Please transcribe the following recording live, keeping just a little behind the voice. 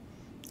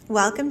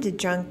Welcome to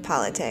Drunk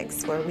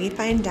Politics, where we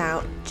find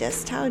out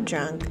just how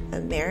drunk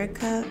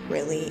America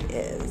really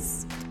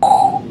is.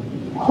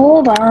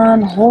 Hold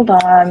on.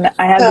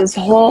 I have this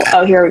whole...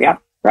 Oh, here we go.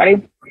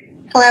 Ready?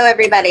 Hello,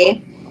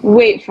 everybody.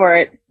 Wait for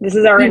it. This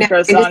is our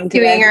intro song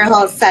today. Doing our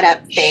whole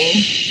setup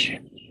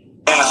thing.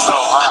 Gas so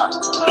high.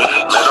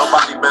 Let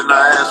nobody been the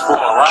ass for a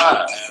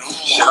ride.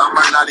 Shit, I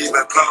might not even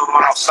put them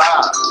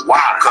outside. Why?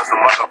 Cause the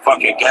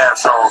motherfucking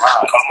gas so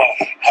high. Come on.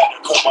 Had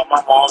to put my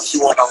mama on, she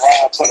on the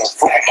ride, put a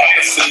foot about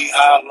to see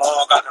how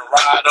long I can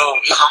ride up.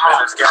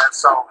 Man, it's gas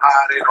so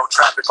high, there no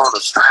traffic on the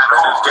street.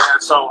 Man, it's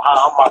gas so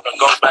high, I'm about to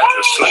go back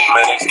to sleep.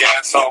 Man, it's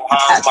gas so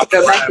high, I'm about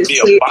to grab me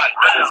a bite.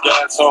 Man, it's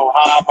gas so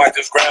high, I might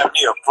just grab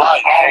me a flight.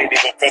 I ain't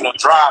even finna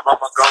drive,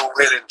 I'ma go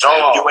ahead and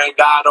jog. You ain't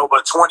got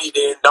over 20,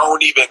 then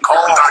don't even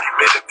call.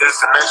 30-minute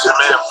destination,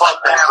 man, fuck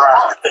that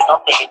drive. You think I'm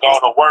finna go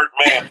to work,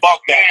 man,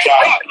 fuck that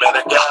job. Man,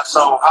 the gas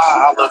so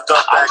high, I looked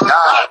up that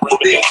guy.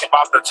 Really, it's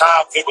about the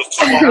times it was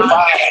 2:05.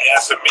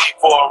 Asking me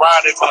for a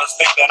ride, they must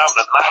think that I'm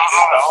the nicest.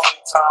 The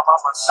only time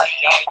I'ma say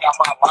I ain't got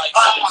my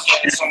license.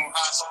 Gas so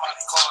high,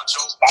 somebody called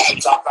Joe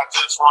Biden. I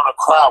just wanna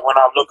cry when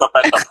I look up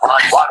at the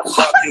price. Why the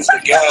fuck is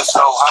the gas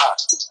so high?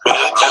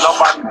 Bitch, and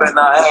nobody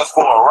better ask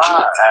for a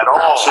ride at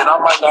all. Shit, I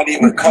might not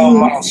even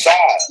come outside.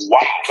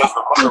 Why? Cause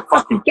the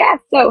motherfucking gas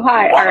so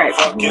high. All right.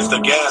 Why the fuck is the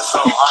gas so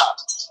high?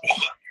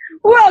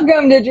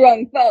 Welcome to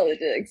Drunk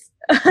Politics.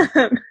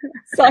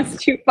 Sounds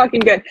too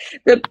fucking good.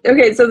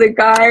 Okay, so the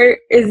guy,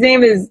 his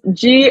name is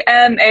GMACCASH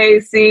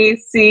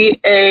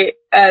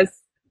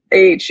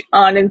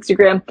on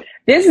Instagram.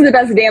 This is the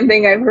best damn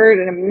thing I've heard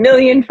in a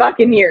million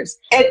fucking years.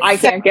 I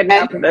can't get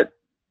enough of it.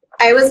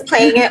 I was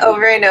playing it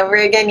over and over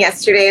again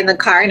yesterday in the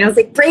car, and I was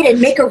like, Brayden,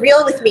 make a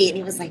reel with me. And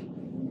he was like,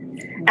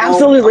 no.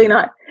 Absolutely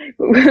not.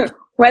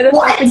 Why the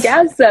fuck is the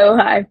gas so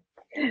high?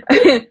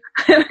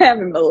 I'm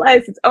having my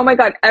license. Oh my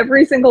god,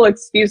 every single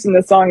excuse in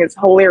the song is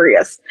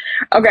hilarious.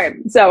 Okay,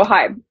 so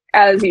hi.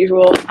 As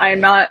usual, I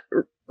am not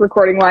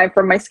recording live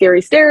from my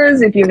scary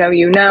stairs. If you know,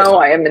 you know.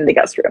 I am in the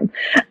guest room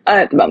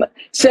at the moment.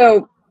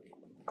 So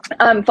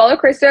follow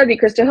Krista, the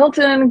Krista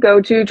Hilton. Go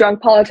to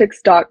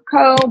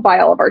drunkpolitics.co. Buy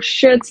all of our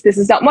shits. This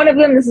is not one of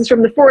them. This is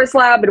from the Forest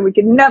Lab, and we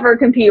could never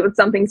compete with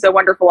something so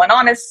wonderful and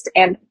honest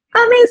and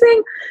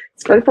amazing.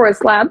 It's for the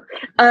Forest Lab.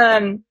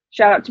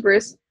 Shout out to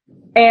Bruce.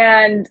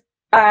 And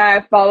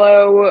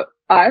follow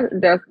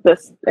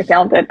this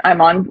account that I'm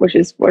on, which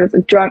is,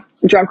 Drunk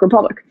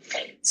Republic.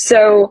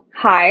 So,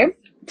 hi.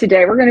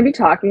 Today we're going to be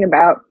talking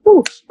about,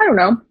 I don't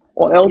know,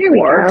 oil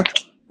or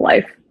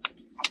life.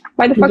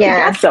 Why the fuck is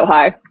gas so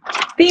high?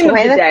 Theme of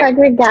the day. Why the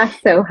fuck is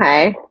gas so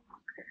high?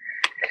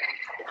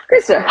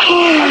 Krista,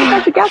 why the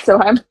fuck is gas so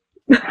high?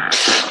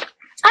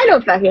 I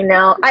don't fucking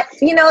know.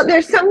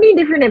 There's so many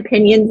different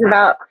opinions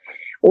about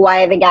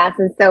why the gas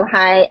is so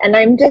high, and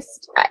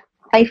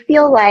I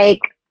feel like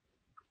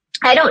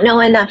I don't know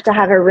enough to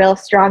have a real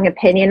strong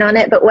opinion on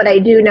it, but what I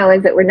do know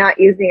is that we're not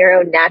using our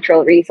own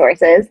natural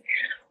resources.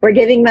 We're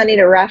giving money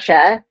to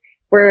Russia.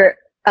 We're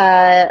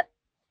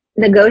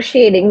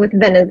negotiating with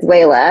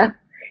Venezuela.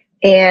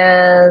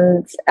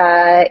 And,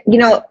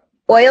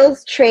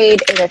 oils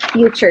trade in a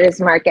futures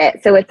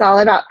market. So it's all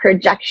about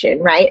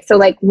projection, right? So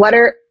like, what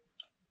are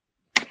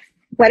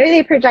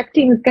they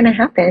projecting is going to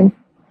happen?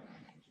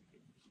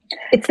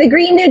 It's the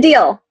Green New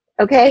Deal.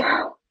 Okay.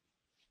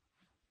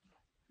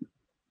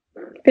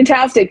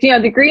 Fantastic.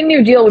 The Green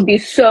New Deal would be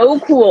so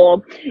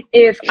cool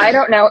if, I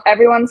don't know,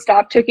 everyone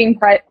stopped taking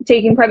private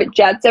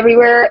jets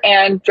everywhere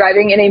and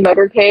driving in a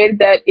motorcade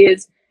that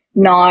is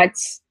not,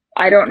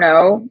 I don't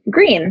know,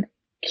 green.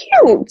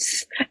 Cute.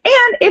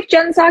 And if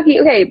Jen Psaki,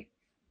 okay,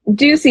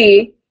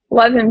 Ducey,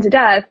 love him to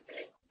death,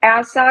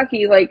 asked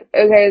Psaki, like,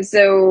 okay,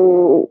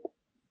 so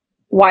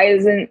why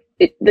isn't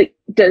it,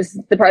 does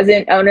the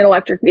president own an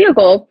electric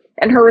vehicle?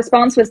 And her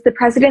response was, the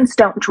presidents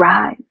don't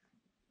drive.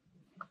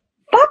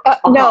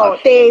 No,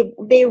 they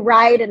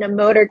ride in a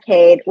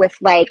motorcade with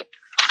like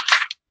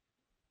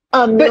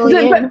a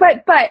million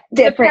but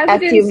different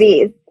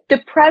SUVs. The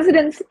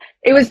president's,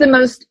 it was the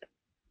most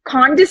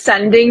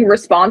condescending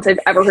response I've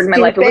ever heard in my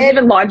life. It wasn't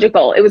even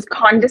logical. It was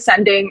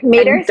condescending.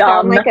 Made her and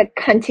dumb. Sound like a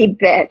cunty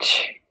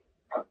bitch.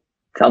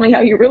 Tell me how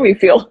you really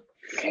feel.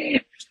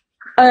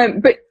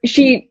 But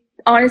she's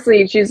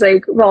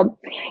like, well,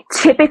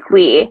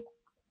 typically,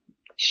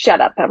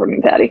 shut up,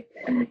 Peppermint Patty.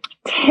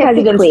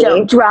 Presidents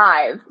don't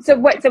drive. So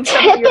what? So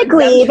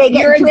typically,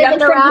 you're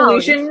exempt from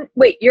pollution.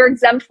 Wait, you're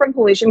exempt from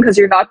pollution because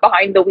you're not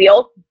behind the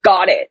wheel.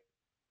 Got it.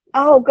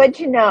 Oh, good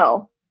to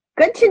know.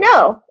 Good to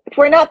know. If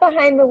we're not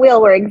behind the wheel,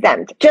 we're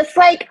exempt. Just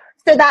like,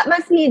 so that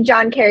must be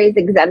John Kerry's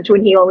exempt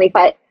when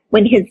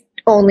his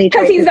only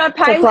choice is to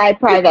fly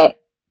private.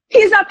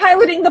 He's not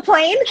piloting the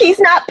plane. He's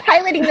not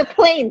piloting the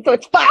plane, so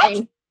it's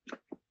fine.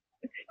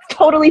 It's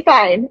totally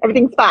fine.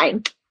 Everything's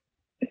fine.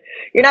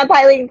 You're not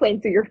piloting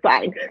planes, so you're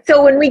fine.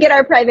 So when we get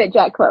our private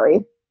jet,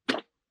 Chloe,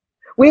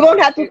 we won't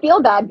have to feel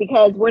bad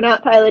because we're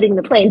not piloting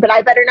the plane. But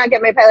I better not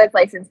get my pilot's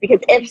license, because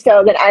if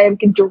so, then I am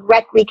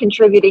directly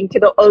contributing to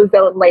the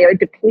ozone layer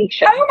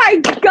depletion. Oh my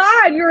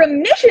God, your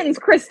emissions,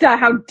 Krista!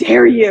 How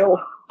dare you?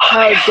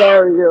 How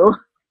dare you?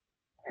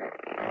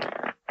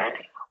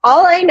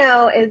 All I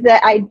know is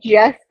that I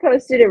just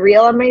posted a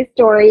reel on my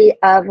story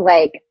of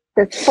like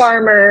this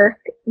farmer.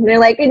 And they're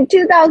like, in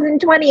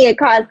 2020, it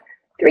cost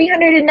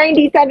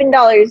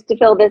 $397 to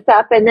fill this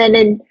up. And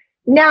then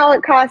now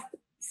it costs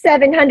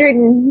 700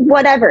 and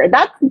whatever.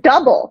 That's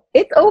double.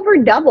 It's over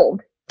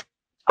doubled.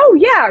 Oh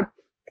yeah.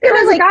 It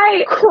was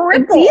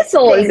like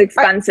diesel is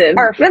expensive.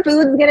 Our food's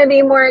going to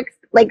be more,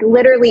 like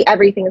literally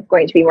everything is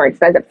going to be more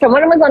expensive.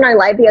 Someone was on our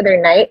live the other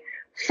night,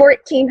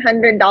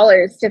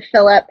 $1,400 to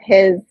fill up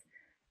his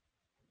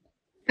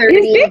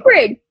big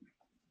rig.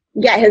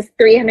 Yeah, his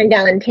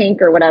 300-gallon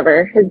tank or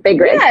whatever, his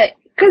big rig. Yeah,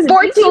 because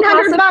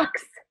 $1,400.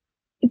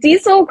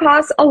 Diesel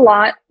costs a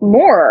lot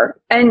more,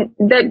 and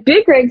the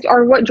big rigs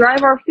are what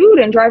drive our food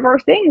and drive our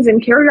things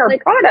and carry our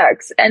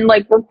products. And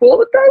like, we're cool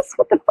with this.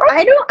 What the fuck?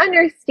 I don't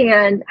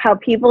understand how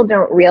people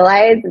don't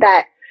realize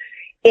that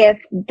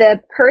if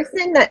the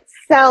person that's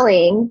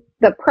selling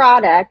the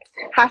product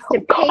has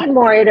to pay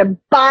more to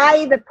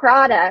buy the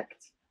product,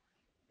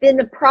 then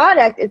the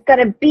product is going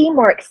to be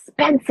more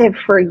expensive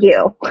for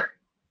you.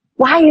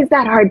 Why is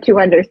that hard to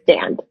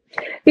understand?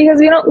 Because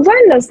we don't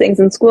learn those things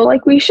in school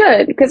like we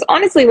should. Because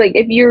honestly, like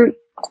if you're,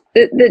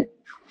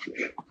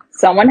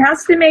 someone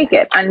has to make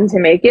it, and to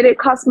make it, it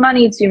costs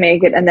money to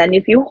make it. And then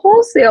if you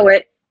wholesale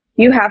it,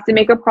 you have to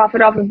make a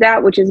profit off of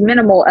that, which is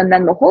minimal. And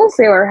then the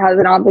wholesaler has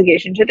an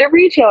obligation to the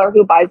retailer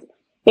who buys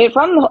it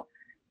from the,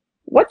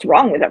 what's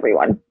wrong with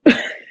everyone?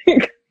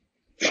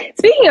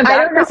 Speaking of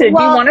that, Kristen,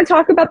 do you want to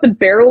talk about the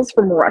barrels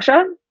from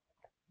Russia?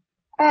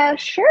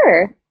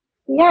 Sure.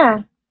 Yeah.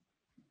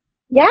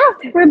 Yeah,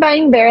 we're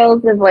buying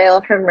barrels of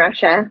oil from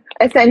Russia,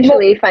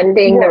 essentially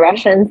funding the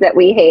Russians that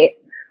we hate.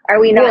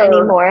 Are we not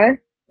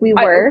anymore? We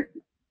were.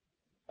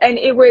 And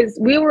it was,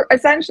 we were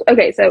essentially,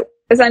 okay, so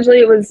essentially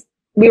it was,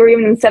 we were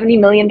giving them $70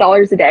 million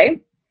a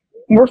day.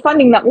 We're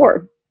funding that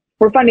war.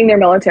 We're funding their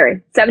military.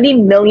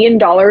 $70 million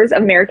of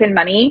American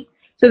money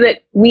so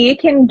that we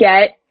can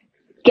get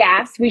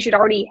gas we should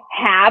already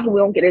have. We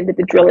won't get into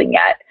the drilling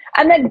yet.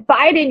 And then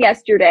Biden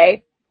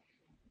yesterday,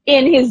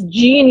 in his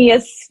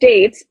genius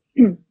state,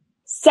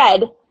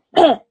 said,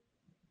 well,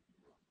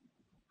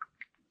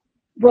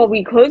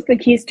 we closed the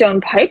Keystone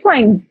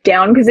Pipeline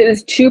down because it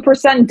was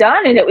 2%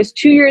 done and it was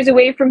 2 years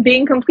away from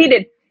being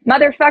completed.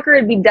 Motherfucker,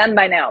 it'd be done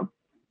by now.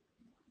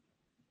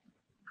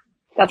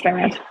 That's my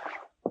rant.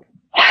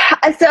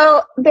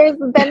 So there's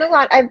been a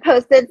lot. I've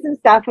posted some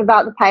stuff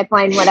about the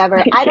pipeline,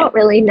 whatever. I don't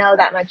really know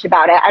that much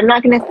about it. I'm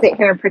not going to sit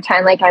here and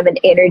pretend like I'm an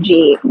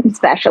energy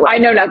specialist. I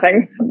know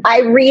nothing.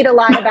 I read a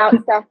lot about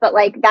stuff, but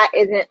like that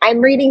isn't, I'm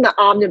reading the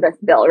omnibus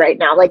bill right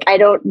now. Like I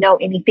don't know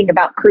anything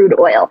about crude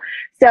oil.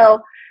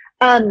 So,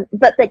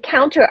 but the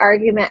counter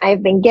argument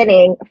I've been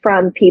getting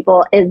from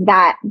people is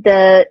that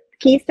the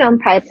Keystone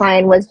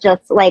Pipeline was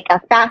just like a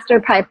faster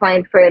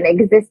pipeline for an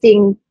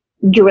existing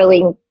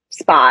drilling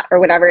spot or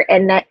whatever.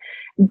 And that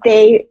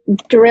they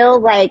drill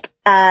like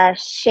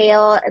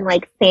shale and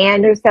like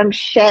sand or some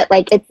shit.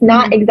 Like it's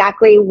not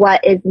exactly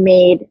what is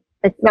made.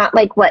 It's not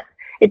like what,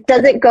 it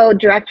doesn't go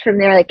direct from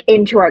there like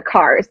into our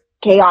cars.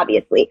 Okay,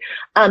 obviously.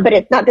 But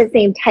it's not the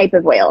same type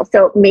of oil.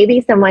 So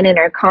maybe someone in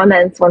our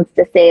comments wants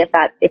to say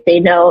if they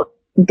know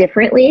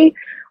differently.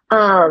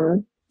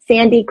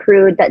 Sandy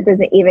crude that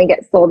doesn't even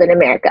get sold in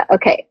America.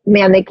 Okay,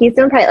 man, the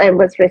Keystone Pipeline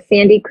was for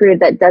sandy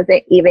crude that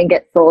doesn't even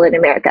get sold in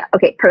America.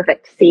 Okay,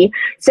 perfect. See?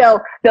 So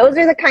those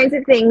are the kinds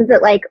of things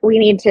that like we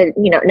need to,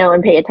 know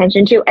and pay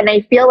attention to. And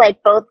I feel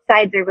like both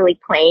sides are really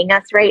playing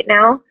us right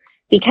now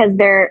because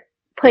they're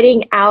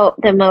putting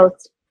out the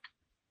most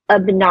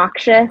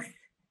obnoxious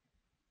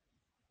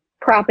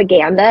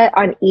propaganda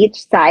on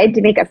each side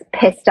to make us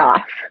pissed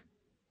off.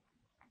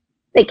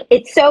 Like,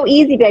 it's so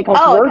easy to be like,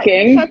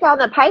 working. Shut down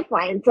the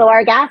pipeline, so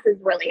our gas is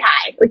really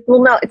high. Like,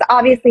 well, no, it's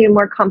obviously a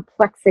more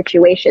complex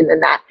situation than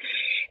that.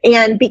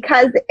 And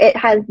because it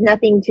has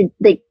nothing to,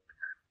 like,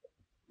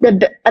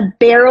 a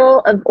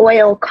barrel of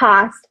oil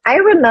cost, I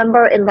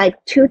remember in like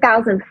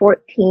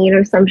 2014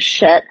 or some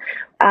shit,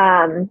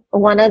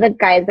 one of the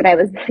guys that I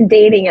was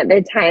dating at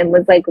the time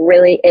was like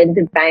really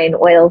into buying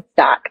oil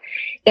stock.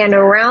 And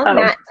around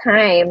that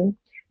time,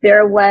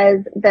 there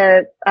was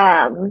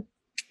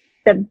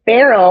the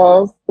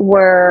barrels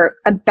were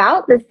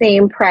about the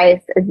same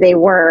price as they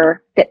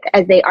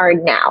are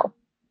now.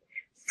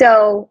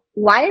 So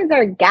why are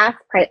the gas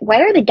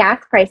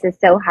prices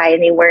so high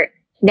and they weren't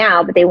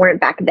now, but they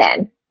weren't back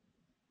then?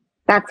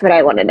 That's what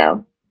I want to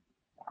know.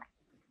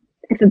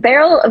 If a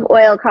barrel of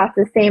oil costs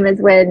the same as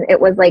when it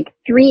was like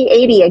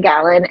 $3.80 a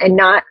gallon and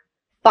not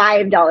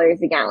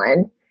 $5 a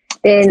gallon,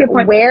 then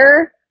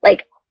where,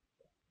 like,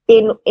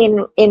 in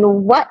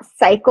what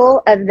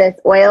cycle of this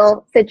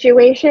oil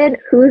situation,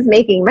 who's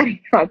making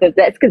money off of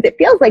this? Because it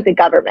feels like the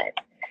government.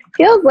 It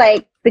feels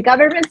like the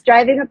government's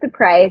driving up the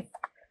price,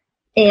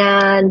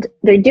 and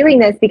they're doing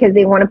this because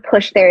they want to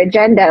push their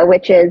agenda,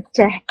 which is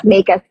to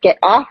make us get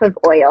off of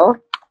oil,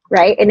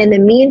 right? And in the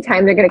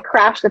meantime, they're going to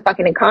crash the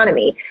fucking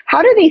economy.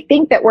 How do they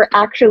think that we're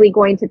actually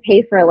going to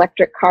pay for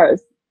electric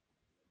cars?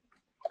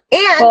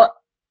 And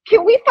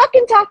can we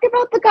fucking talk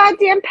about the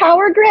goddamn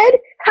power grid?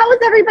 How is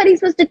everybody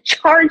supposed to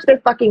charge their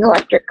fucking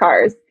electric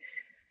cars?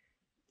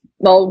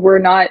 well, we're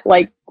not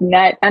like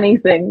net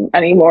anything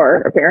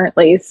anymore,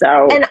 apparently.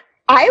 So, And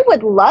I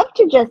would love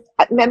to just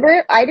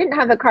remember I didn't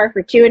have a car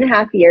for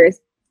 2.5 years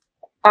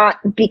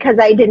because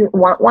I didn't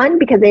want one,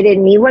 because I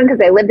didn't need one, because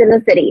I lived in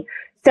the city.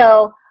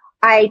 So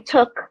I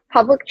took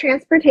public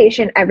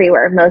transportation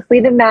everywhere, mostly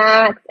the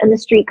Max and the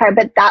streetcar,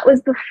 but that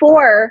was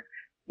before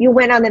you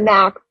went on the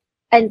Max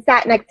and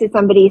sat next to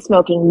somebody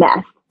smoking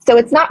meth. So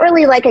it's not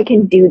really like I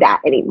can do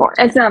that anymore.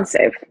 it's not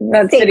safe.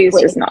 That city is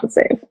just not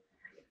safe.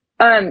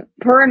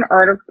 Per an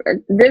article,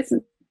 this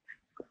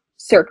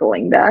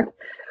circling back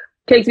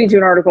takes me to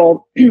an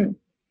article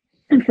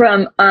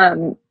from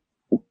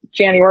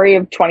January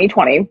of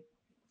 2020.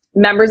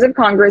 Members of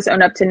Congress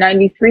own up to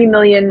 93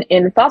 million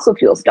in fossil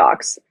fuel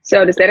stocks.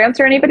 So does that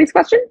answer anybody's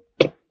question?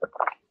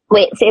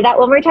 Wait, say that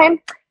one more time.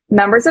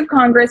 Members of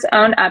Congress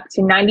own up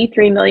to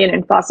 93 million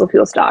in fossil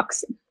fuel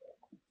stocks.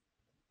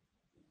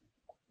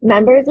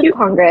 Members of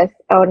Congress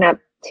own up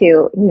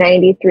to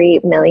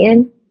 93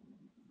 million.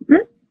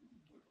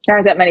 There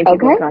aren't that many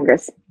people in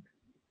Congress.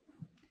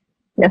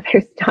 No,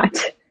 there's not.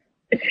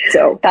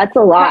 So That's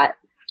a lot.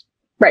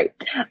 right.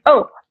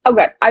 Oh,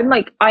 okay.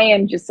 I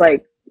am just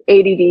like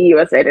ADD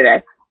USA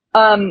Today.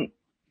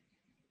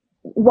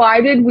 Why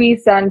did we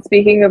send,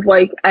 speaking of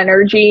like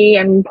energy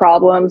and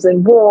problems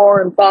and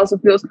war and fossil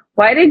fuels,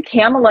 why did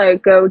Kamala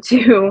go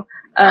to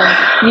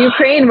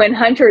Ukraine when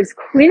Hunter is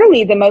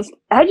clearly the most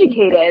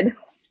educated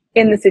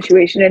in the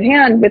situation at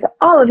hand with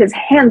all of his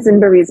hands in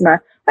Burisma?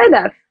 Why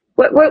the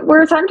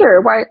where's Hunter?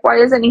 Why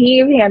isn't he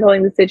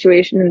handling the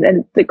situation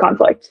and the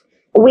conflict?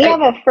 We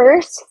have a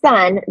first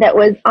son that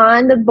was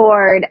on the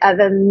board of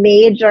a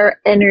major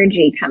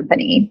energy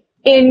company.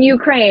 In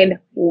Ukraine,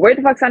 where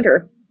the fuck's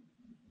Hunter?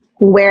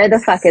 Where the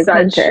fuck is Such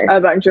Hunter?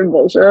 a bunch of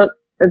bullshit.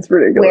 It's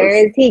ridiculous.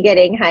 Where is he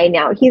getting high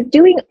now? He's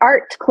doing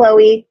art,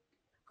 Chloe.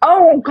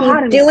 Oh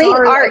God, He's doing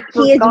sorry, art.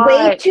 I He is way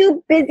forgot.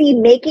 too busy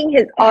making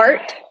his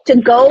art to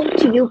go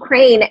to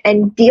Ukraine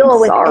and deal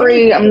with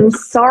Sorry, anything. I'm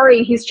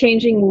sorry. He's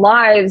changing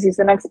lives. He's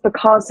the next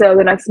Picasso,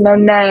 the next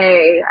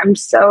Monet. I'm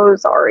so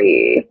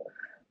sorry.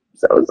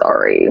 So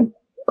sorry.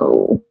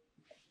 Oh.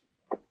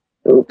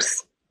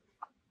 Oops.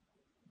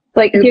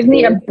 Like, give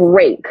me a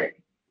break.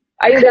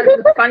 I think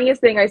that's the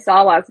funniest thing I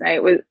saw last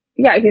night was,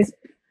 yeah, he's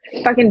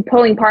fucking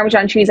pulling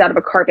Parmesan cheese out of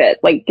a carpet.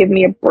 Like, give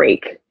me a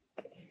break.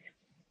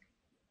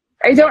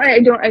 I don't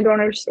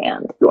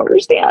understand. I don't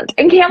understand.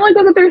 And Kamala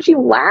goes up there and she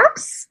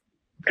laughs.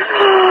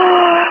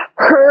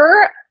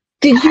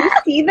 Did you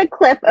see the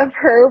clip of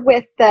her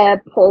with the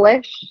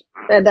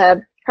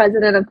the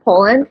president of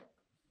Poland?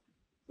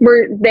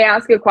 Where they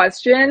ask a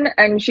question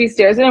and she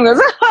stares at him and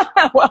goes,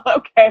 well,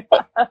 okay.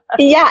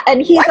 Yeah,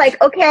 and he's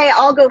like, okay,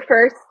 I'll go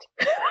first.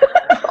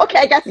 Okay,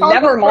 I guess I'll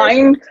Never go first.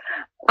 mind.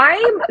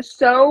 I'm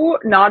so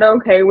not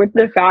okay with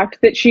the fact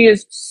that she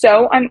is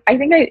so, I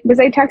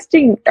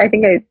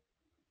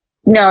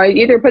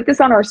either put this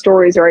on our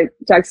stories or I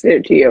texted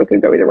it to you. It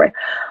could go either way.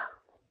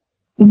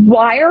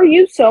 Why are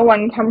you so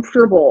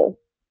uncomfortable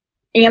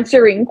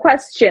answering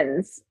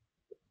questions?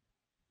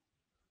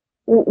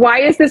 Why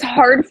is this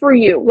hard for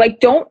you? Like,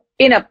 don't,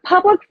 in a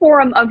public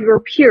forum of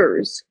your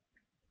peers,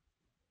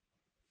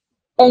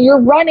 and you're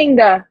running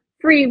the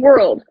free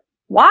world,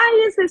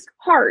 why is this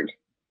hard?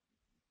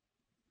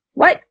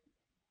 What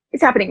is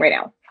happening right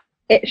now?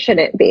 It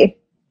shouldn't be.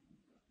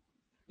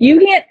 You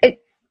can't,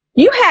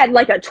 you had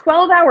like a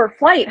 12-hour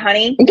flight,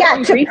 honey. Yeah, No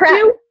one to briefed prep.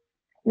 you?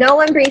 No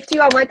one briefed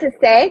you on what to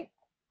say.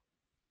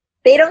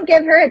 They don't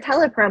give her a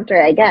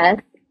teleprompter, I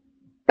guess.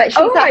 But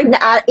she's having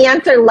to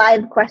answer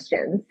live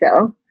questions,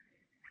 so.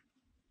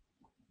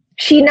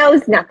 She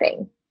knows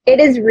nothing.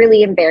 It is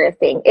really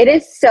embarrassing. It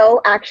is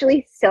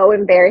actually so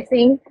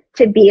embarrassing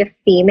to be a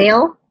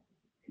female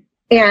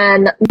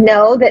and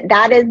know that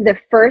that is the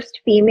first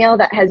female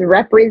that has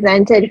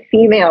represented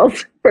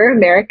females for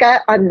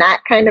America on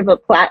that kind of a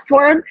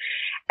platform.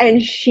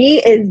 And she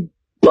is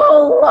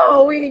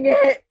blowing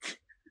it.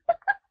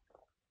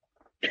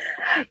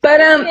 But,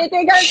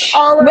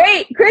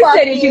 wait,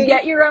 Krista, did you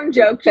get your own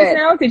joke just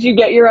now? Did you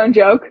get your own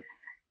joke?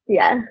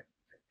 Yeah.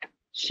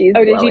 She's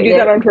Oh, did you do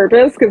that on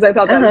purpose? Because I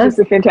thought that was just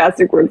a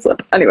fantastic word slip.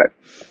 Anyway.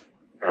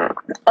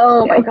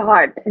 Oh my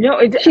God. No,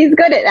 she's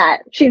good at that.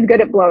 She's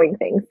good at blowing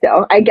things.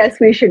 So I guess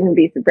we shouldn't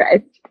be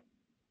surprised.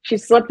 She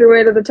slipped her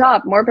way to the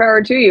top. More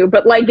power to you.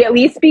 But like, at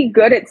least be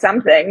good at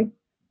something.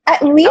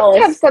 At least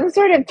have some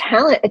sort of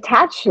talent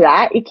attached to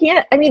that. You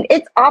can't, I mean,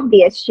 it's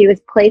obvious she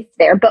was placed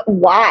there, but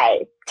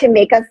why? To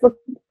make us look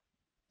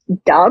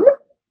dumb?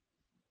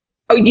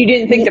 Oh, you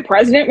didn't think the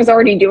president was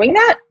already doing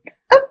that?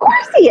 Of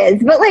course he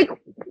is. But like,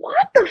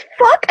 what the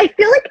fuck? I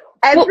feel like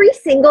every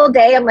single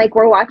day I'm like,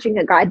 we're watching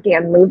a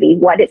goddamn movie.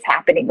 What is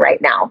happening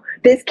right now?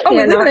 This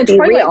cannot be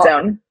real.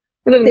 Zone.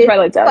 We live in the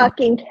Twilight Zone.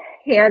 Fucking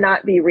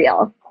cannot be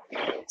real.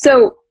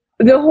 So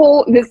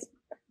this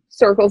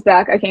circles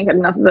back. I can't get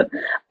enough of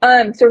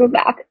it. Circles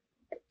back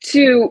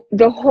to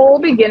the whole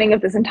beginning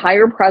of this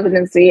entire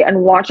presidency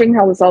and watching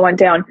how this all went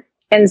down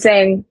and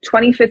saying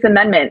 25th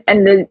Amendment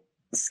and the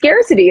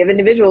scarcity of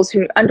individuals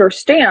who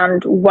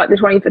understand what the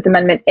 25th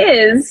Amendment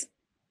is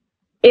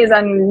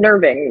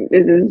unnerving.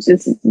 It's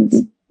just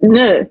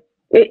no.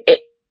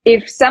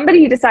 If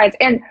somebody decides,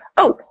 and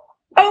oh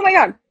my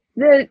God,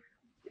 the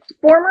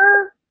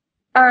former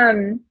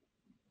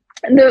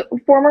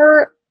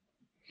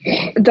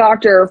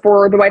doctor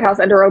for the White House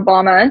under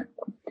Obama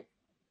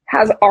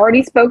has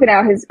already spoken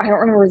out. I don't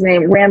remember his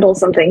name, Randall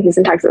something, he's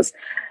in Texas,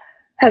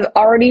 has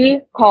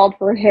already called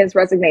for his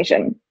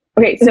resignation.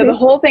 Okay, so the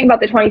whole thing about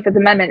the 25th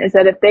Amendment is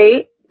that if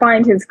they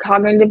find his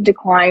cognitive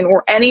decline,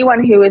 or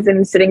anyone who is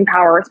in sitting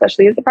power,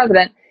 especially as the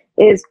president,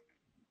 is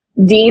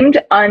deemed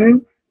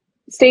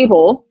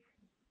unstable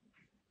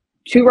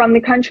to run the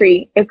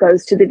country, it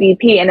goes to the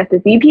VP. And if the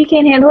VP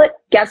can't handle it,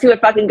 guess who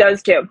it fucking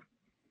goes to?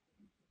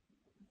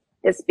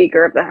 The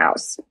Speaker of the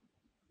House.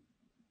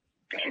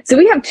 So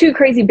we have two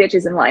crazy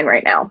bitches in line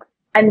right now,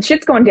 and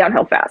shit's going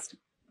downhill fast.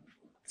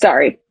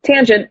 Sorry.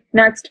 Tangent.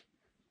 Next.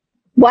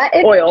 What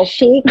if Oil.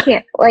 she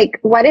can't, like,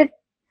 what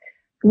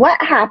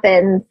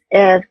happens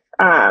if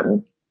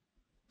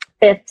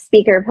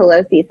Speaker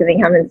Pelosi, something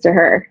happens to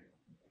her?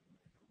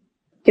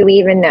 Do we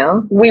even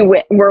know?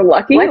 We're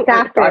lucky. What's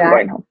after I'm that?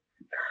 going home.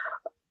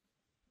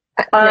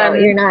 No,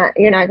 you're not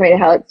going to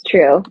hell. It's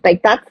true.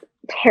 Like, that's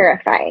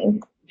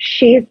terrifying.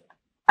 She's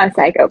a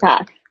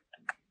psychopath.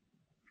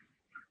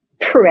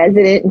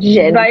 President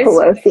Jen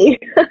Pelosi.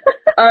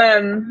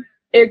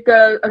 It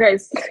goes, okay,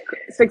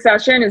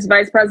 succession is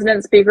Vice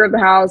President, Speaker of the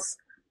House,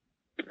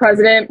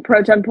 President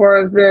pro tempore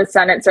of the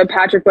Senate, so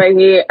Patrick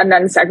Leahy, and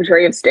then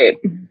Secretary of State.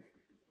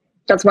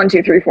 That's 1,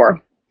 2, 3,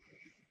 4.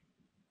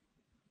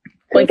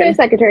 Who's our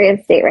Secretary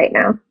of State right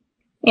now?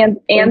 And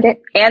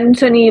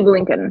Antony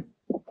Blinken.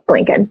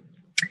 Blinken.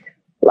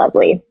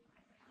 Lovely.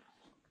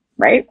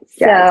 Right?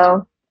 So,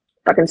 yeah,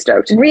 fucking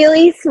stoked.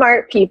 Really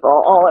smart people,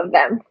 all of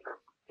them.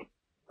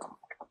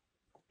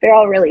 They're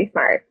all really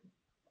smart.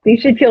 You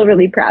should feel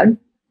really proud.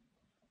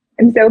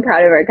 I'm so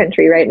proud of our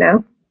country right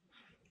now.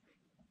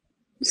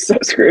 So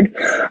screwed.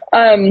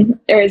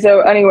 Okay, so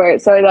anyway,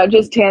 sorry, that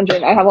just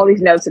tangent. I have all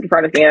these notes in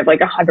front of me. I have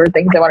like 100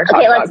 things I want to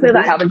talk about. Let's move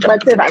on.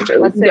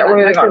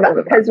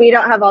 Because we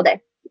don't have all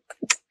day.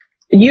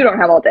 You don't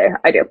have all day.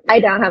 I do. I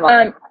don't have all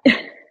day.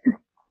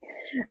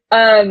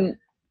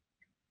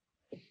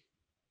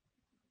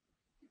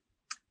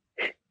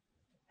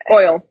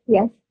 Oil.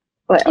 Yes.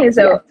 Oil. Okay,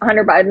 so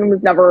Hunter Biden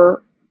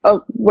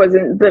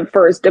wasn't the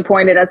first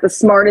appointed as the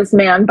smartest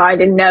man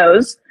Biden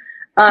knows.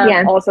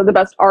 Also the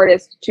best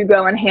artist to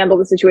go and handle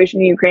the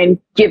situation in Ukraine,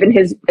 given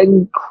his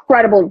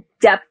incredible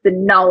depth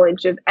and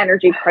knowledge of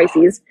energy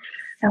crises.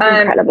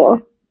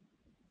 Incredible.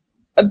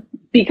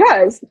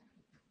 Because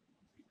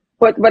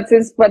what's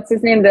his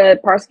name? The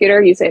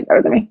prosecutor? You say it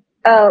better than me.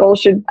 Oh,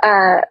 bullshit.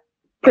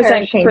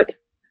 Poroshenko.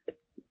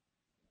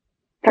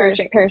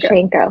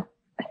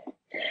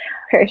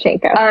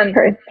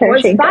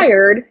 Was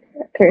fired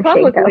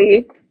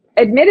publicly,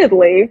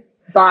 admittedly,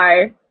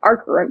 by our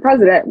current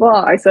president. Well,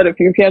 I said, if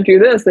you can't do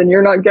this, then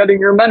you're not getting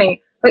your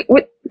money. Like,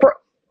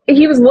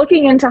 he was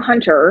looking into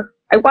Hunter.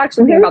 I watched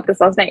something about this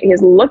last night. He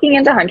was looking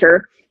into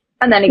Hunter,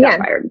 and then he got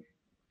fired.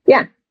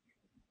 Yeah.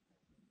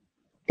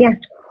 Yeah.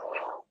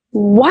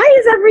 Why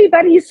is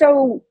everybody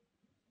so...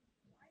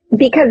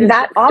 Because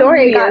that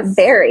story got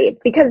buried.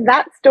 Because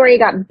that story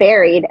got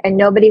buried, and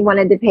nobody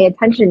wanted to pay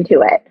attention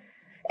to it.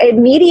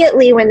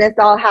 Immediately when this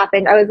all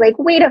happened, I was like,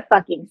 wait a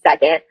fucking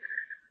second.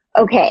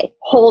 Okay,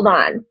 hold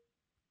on.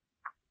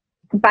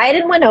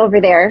 Biden went over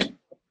there.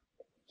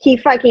 He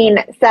fucking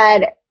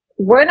said,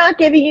 we're not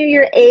giving you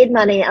your aid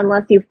money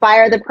unless you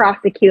fire the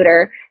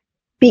prosecutor,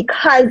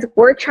 because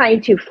we're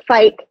trying to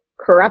fight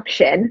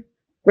corruption,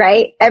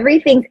 right?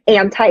 Everything's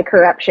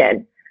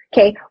anti-corruption.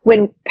 Okay,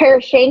 when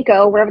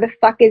Poroshenko, whatever the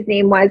fuck his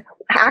name was,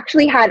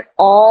 actually had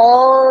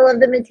all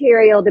of the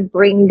material to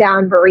bring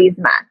down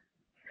Burisma.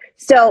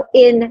 So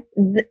in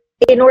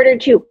order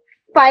to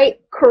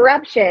fight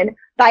corruption,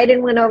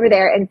 Biden went over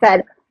there and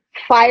said,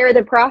 fire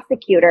the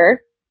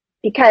prosecutor,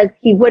 because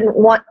he wouldn't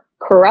want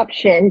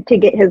corruption to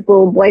get his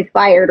little boy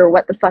fired or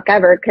what the fuck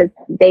ever, because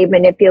they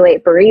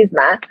manipulate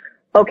Burisma.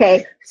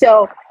 Okay,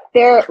 so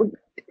there,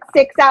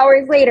 6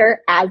 hours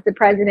later, as the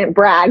president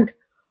bragged,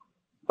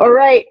 all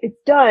right, it's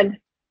done.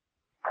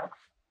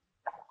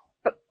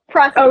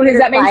 Oh, does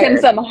that make him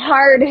some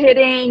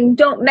hard-hitting,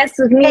 don't mess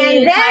with me?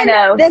 And then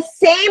the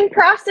same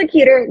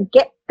prosecutor,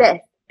 get this,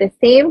 the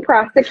same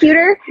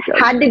prosecutor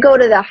had to go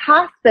to the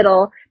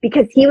hospital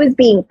because he was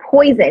being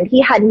poisoned. He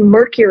had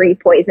mercury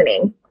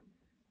poisoning.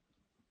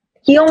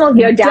 He almost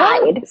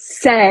died. Don't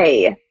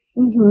say.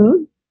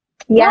 Mm-hmm.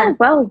 Yeah.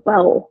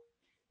 Well.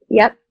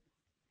 Yep.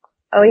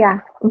 Oh, yeah.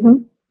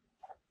 Mm-hmm.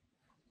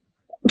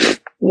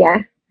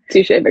 Yeah.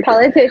 Touche, Victor.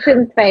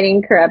 Politicians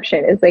fighting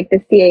corruption is like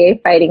the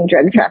CIA fighting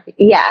drug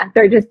trafficking. Yeah,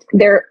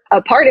 they're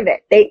a part of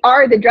it. They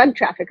are the drug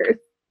traffickers.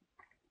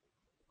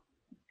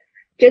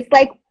 Just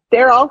like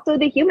they're also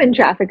the human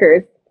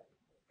traffickers.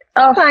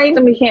 Oh, fine.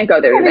 So we can't go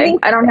there today.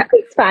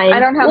 It's fine. I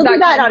don't have that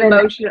kind of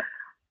emotion.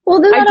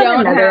 We'll do that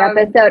on another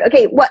episode.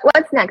 Okay,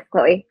 what's next,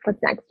 Chloe?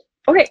 What's next?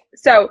 Okay,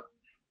 so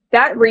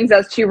that brings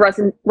us to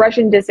Russian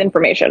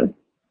disinformation.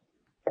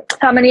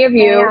 How many of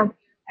you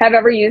have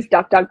ever used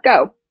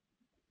DuckDuckGo?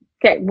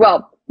 Okay,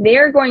 well,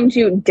 they're going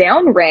to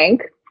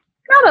downrank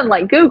not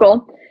unlike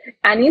Google,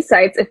 any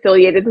sites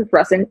affiliated with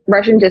Russian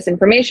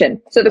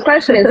disinformation. So the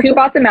question is, who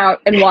bought them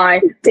out and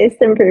why?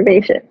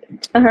 Disinformation.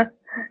 Uh-huh.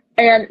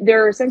 And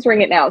they're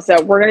censoring it now,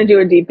 so we're going to do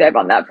a deep dive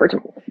on that for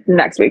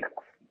next week.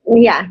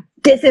 Yeah,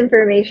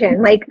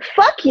 disinformation. Like,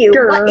 fuck you.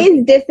 Sure. What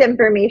is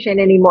disinformation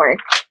anymore?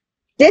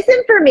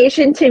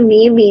 Disinformation to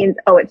me means,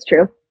 oh, it's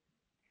true.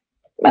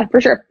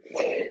 For sure.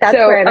 That's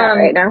So, where I'm at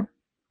right now.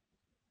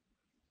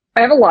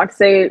 I have a lot to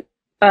say.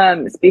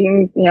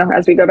 Speaking,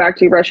 as we go back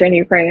to Russia and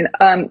Ukraine,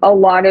 a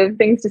lot of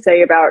things to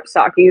say about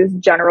Saki's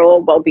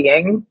general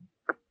well-being.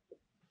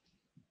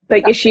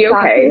 Like, is she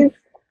okay?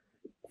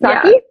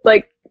 Saki? Yeah.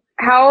 Like,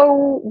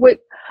 so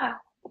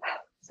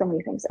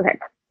many things. Okay.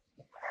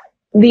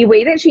 The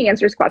way that she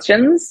answers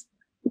questions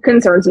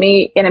concerns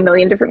me in a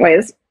million different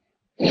ways.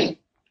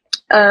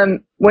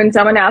 When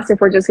someone asks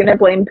if we're just going to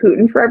blame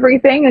Putin for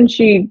everything, and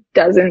she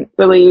doesn't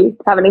really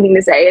have anything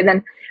to say, and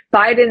then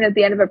Biden at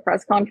the end of a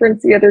press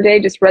conference the other day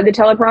just read the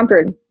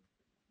teleprompter and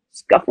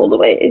scuffled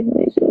away.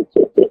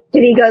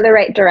 Did he go the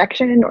right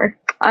direction, or?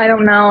 I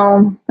don't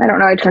know.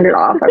 I turned it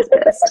off. I was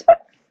pissed.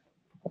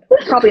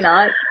 Probably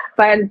not. If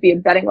I had to be a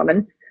betting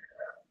woman.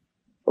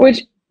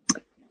 Which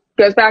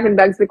goes back and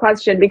begs the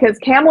question, because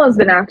Kamala's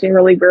been acting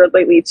really weird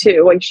lately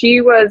too. Like, she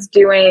was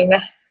doing,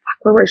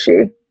 where was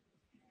she?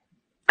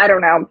 I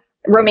don't know.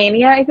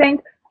 Romania, I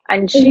think.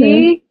 And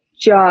she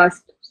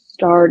just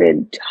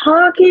started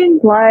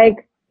talking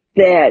like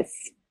this.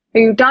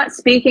 You're not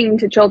speaking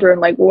to children.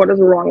 Like, what is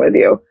wrong with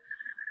you?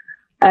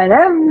 And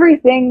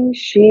everything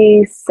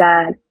she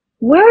said,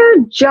 we're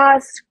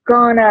just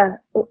gonna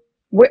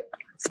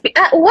spit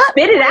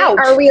it out.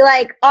 Are we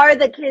like, are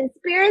the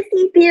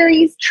conspiracy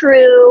theories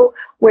true,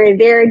 where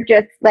they're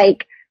just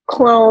like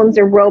clones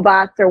or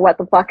robots or what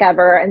the fuck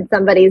ever, and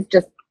somebody's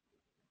just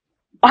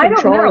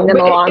controlling them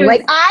along?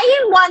 Like,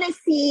 I want to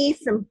see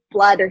some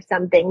blood or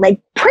something.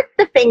 Like, prick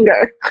the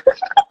finger.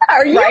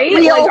 Are you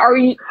real? Like, are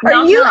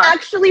you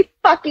actually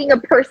fucking a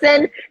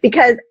person?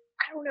 Because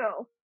I don't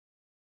know.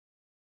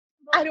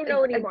 I don't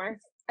know anymore.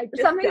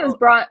 Something was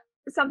brought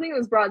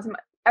to my,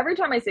 every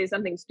time I say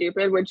something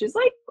stupid, which is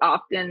like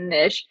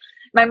often-ish,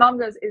 my mom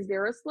goes, "Is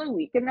there a slow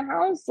leak in the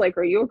house? Like,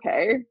 are you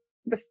okay?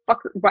 The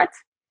fuck? What?"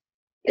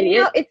 You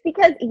know, it's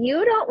because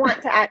you don't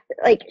want to act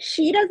like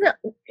she doesn't.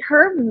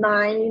 Her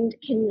mind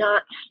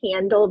cannot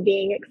handle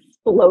being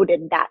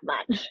exploded that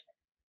much.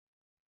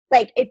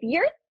 Like, if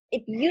you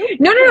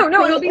no,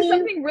 it'll be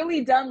something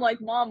really dumb, like,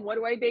 "Mom, what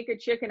do I bake a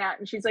chicken at?"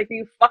 And she's like, "Are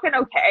you fucking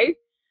okay?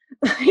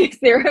 Is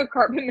there a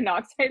carbon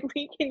monoxide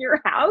leak in your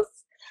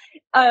house?"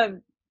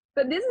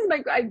 But this is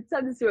I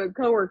said this to a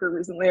coworker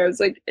recently. I was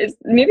like,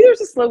 maybe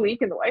there's a slow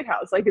leak in the White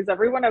House. Like, is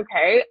everyone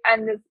okay?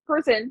 And this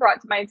person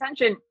brought to my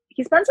attention,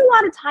 he spends a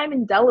lot of time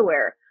in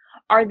Delaware.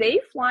 Are they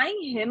flying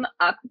him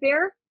up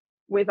there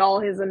with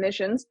all his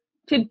emissions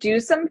to do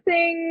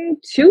something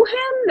to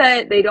him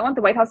that they don't want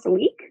the White House to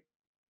leak?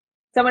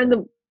 Someone in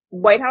the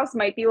White House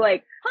might be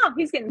like,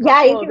 he's getting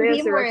comfortable with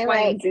this or X, Y,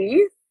 and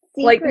Z.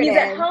 Like, he's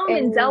at home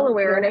in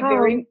Delaware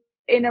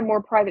in a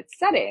more private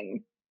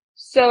setting.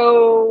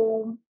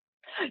 So,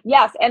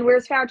 yes, and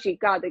where's Fauci?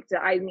 God,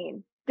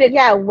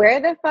 where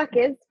the fuck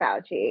is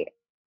Fauci?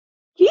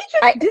 He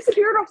just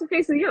disappeared off the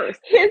face of the earth.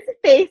 His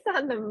face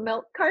on the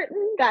milk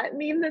carton, that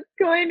meme that's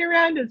going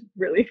around, is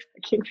really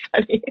fucking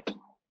funny.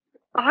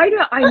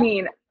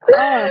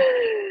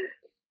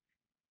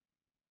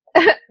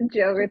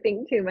 Joe, we're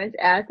thinking too much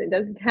ass and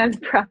doesn't have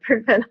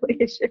proper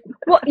ventilation.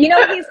 Well,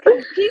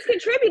 he's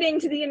contributing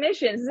to the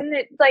emissions. Isn't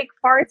it like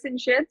farts and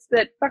shits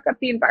that fuck up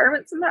the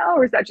environment somehow?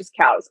 Or is that just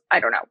cows?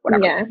 I don't know.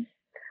 Whatever. Yeah.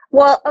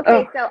 Well,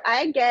 okay, so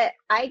I get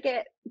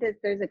this.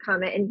 There's a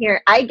comment in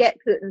here. I get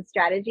Putin's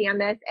strategy on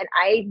this, and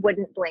I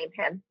wouldn't blame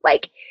him.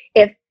 Like,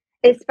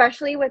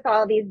 especially with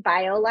all these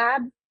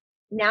biolabs,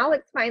 now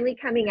it's finally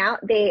coming out.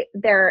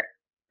 I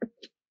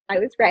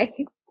was right.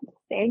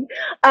 Saying,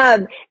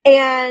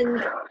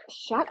 and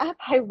shut up.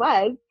 I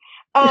was.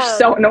 You're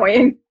so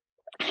annoying.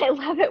 I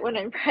love it when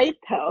I'm right,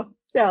 though.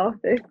 So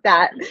there's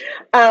that.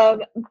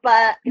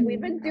 But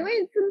we've been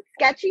doing some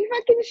sketchy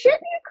fucking shit in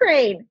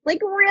Ukraine,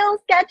 like real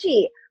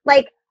sketchy.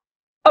 Like,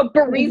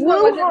 Burisma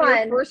wasn't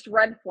your first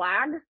red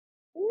flag?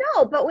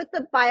 No, but with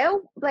the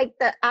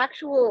the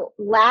actual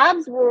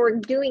labs where we're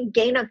doing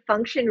gain of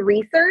function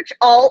research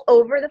all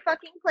over the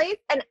fucking place,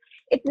 and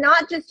it's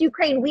not just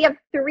Ukraine. We have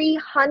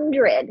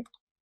 300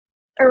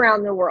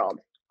 around the world.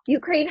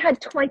 Ukraine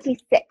had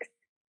 26.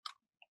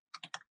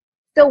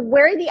 So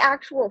where the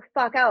actual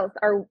fuck else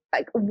are,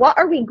 like, what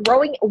are we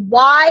growing?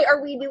 Why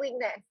are we doing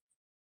this?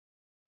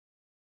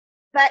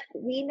 But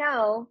we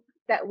know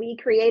that we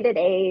created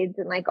AIDS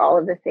and like all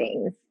of the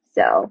things.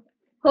 So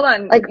hold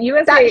on, like,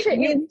 USA, that shit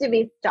needs to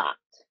be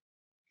stopped.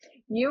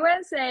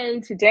 USA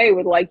Today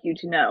would like you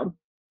to know.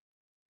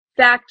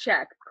 Fact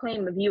check: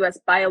 claim of U.S.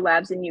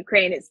 biolabs in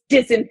Ukraine is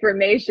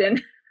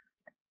disinformation.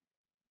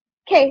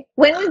 Okay,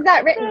 when was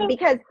that written?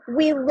 Because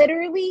we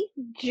literally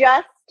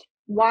just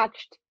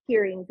watched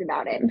hearings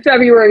about it.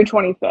 February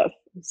 25th.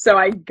 So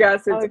I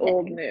guess it's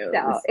old news.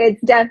 So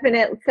it's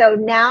definite. So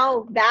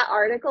now that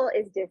article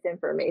is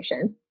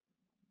disinformation.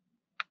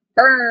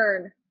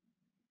 Burn.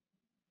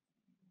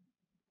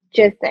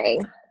 Just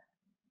saying.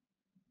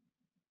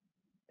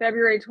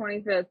 February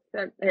 25th.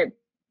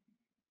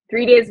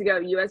 3 days ago,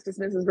 the U.S.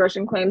 dismisses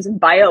Russian claims of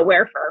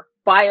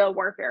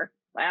biowarfare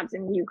labs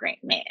in Ukraine.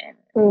 Man.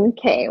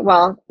 Okay,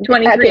 well,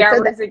 23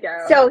 hours ago.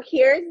 So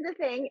here's the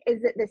thing: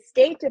 is that the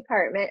State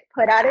Department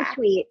put out a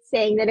tweet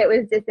saying that it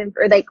was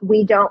like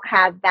we don't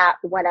have that,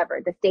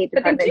 whatever. The State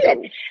Department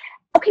did.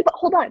 Okay, but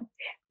hold on.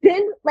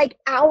 Then, like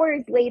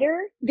hours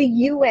later, the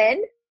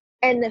UN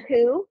and the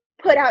WHO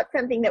put out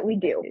something that we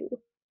do.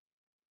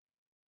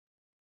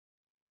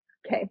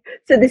 Okay,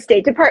 so the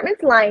State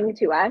Department's lying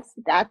to us.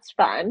 That's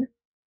fun.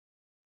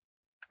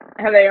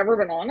 Have they ever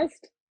been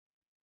honest?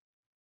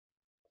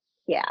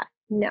 Yeah.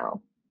 No.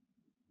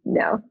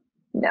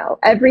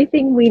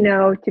 Everything we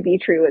know to be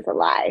true is a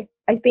lie.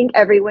 I think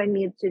everyone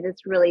needs to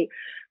just really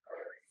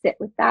sit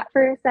with that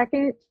for a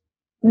second.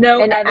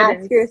 No and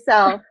evidence. Ask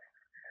yourself,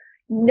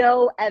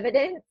 no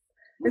evidence?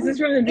 This is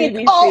from the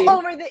BBC. It's all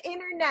over the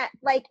internet,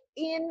 like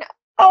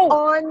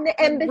on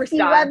the embassy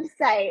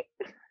website.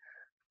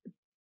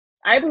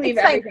 I believe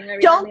everything.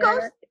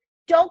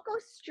 Don't go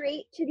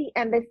straight to the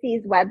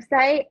embassy's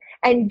website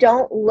and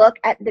don't look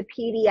at the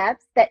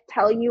PDFs that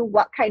tell you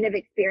what kind of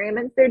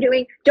experiments they're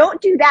doing.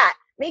 Don't do that.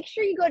 Make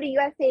sure you go to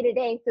USA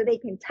Today so they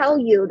can tell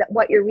you that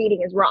what you're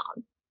reading is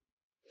wrong.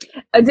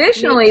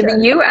 Additionally, the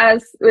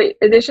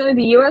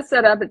U.S.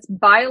 set up its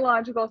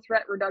biological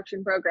threat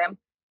reduction program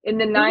in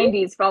the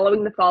 90s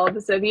following the fall of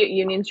the Soviet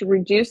Union to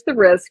reduce the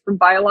risk from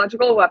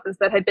biological weapons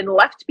that had been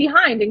left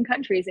behind in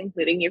countries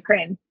including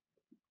Ukraine.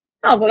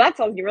 Oh, well, that's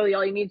all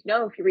you need to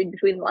know if you read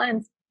between the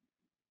lines.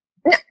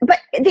 No, but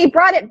they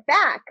brought it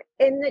back.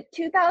 In the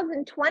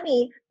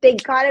 2020, they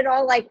got it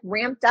all like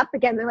ramped up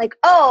again. They're like,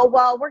 oh,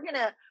 well, we're going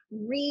to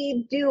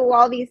redo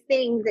all these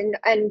things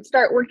and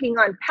start working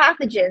on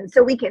pathogens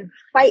so we can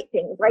fight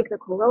things like the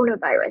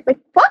coronavirus. Like,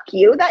 fuck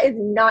you. That is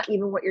not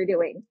even what you're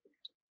doing.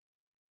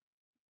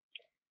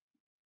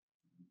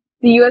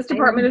 The U.S.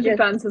 Department of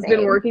Defense has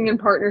been working in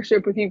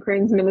partnership with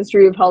Ukraine's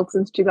Ministry of Health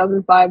since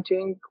 2005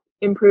 to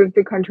improve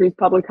the country's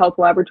public health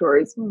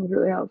laboratories.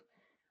 Really helps.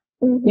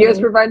 The U.S.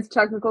 provides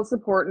technical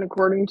support, and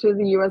according to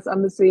the U.S.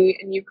 Embassy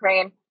in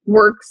Ukraine,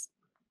 works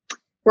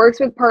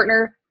with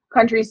partner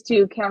countries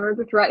to counter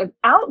the threat of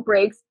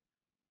outbreaks,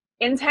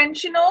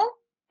 intentional,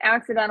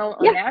 accidental,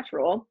 or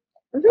natural,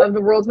 of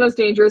the world's most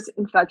dangerous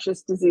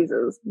infectious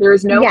diseases. There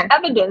is no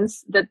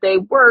evidence that they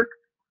work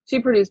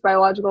to produce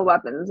biological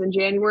weapons. In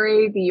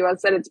January, the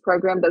U.S. said its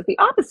program does the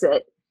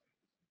opposite,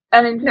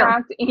 and in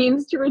fact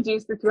aims to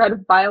reduce the threat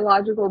of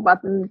biological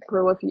weapon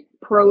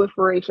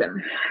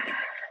proliferation.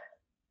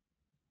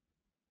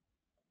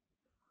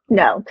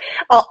 No.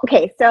 Oh,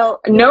 okay, so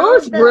no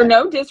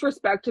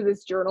disrespect to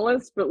this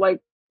journalist, but like,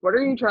 what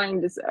are you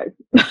trying to say?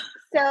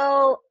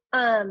 So,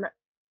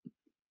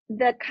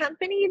 the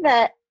company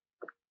that,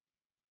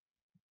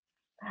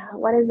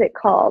 what is it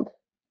called?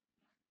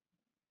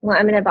 Well,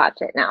 I'm going to botch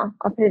it now.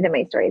 I'll put it in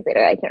my stories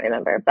later. I can't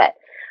remember, but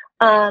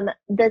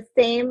the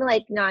same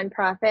like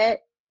nonprofit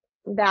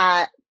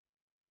that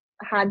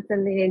had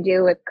something to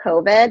do with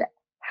COVID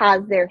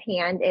has their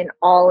hand in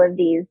all of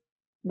these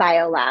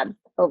biolabs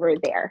over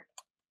there.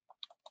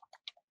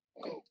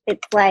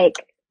 It's like,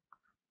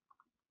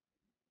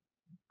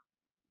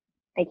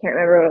 I can't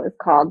remember what it was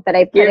called, but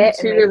I put it in my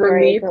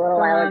stories a little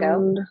while ago.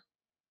 I'm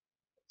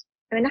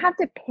going to have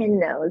to pin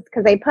those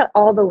because I put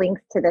all the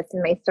links to this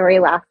in my story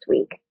last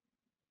week.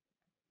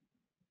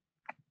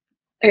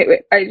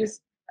 Wait, I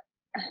just...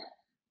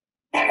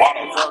 Why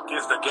the fuck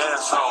is the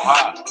gas so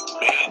hot?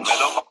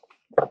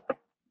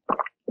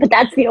 But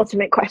that's the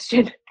ultimate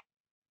question.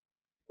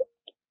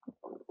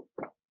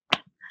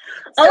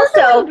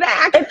 Also,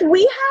 if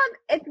we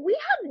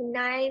have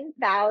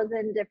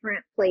 9,000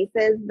 different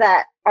places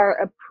that are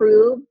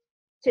approved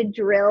to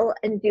drill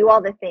and do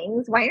all the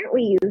things, why aren't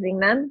we using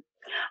them?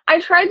 I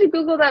tried to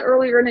Google that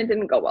earlier and it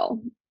didn't go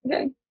well.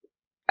 Okay.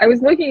 I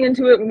was looking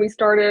into it when we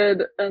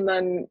started, and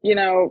then,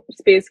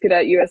 Space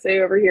Cadet USA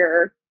over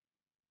here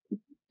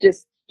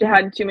just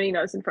had too many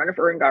notes in front of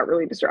her and got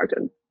really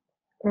distracted.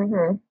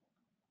 Where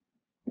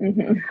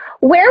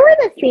were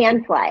the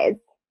sandflies?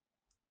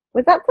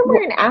 Was that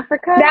somewhere in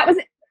Africa? That was,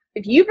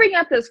 if you bring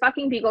up those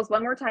fucking beagles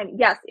one more time,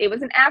 yes, it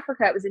was in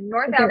Africa. It was in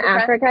North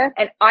Africa.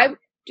 And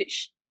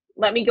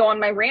let me go on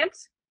my rant.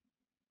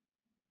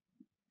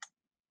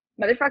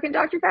 Motherfucking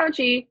Dr.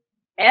 Fauci,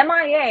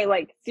 MIA,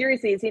 like,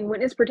 seriously, is he in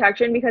witness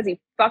protection because he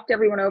fucked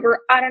everyone over?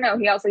 I don't know.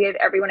 He also gave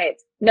everyone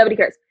AIDS. Nobody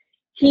cares.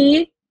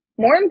 He,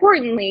 more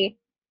importantly,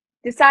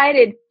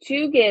 decided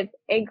to give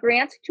a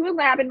grant to a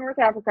lab in North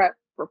Africa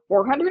for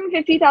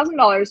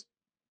 $450,000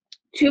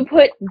 to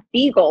put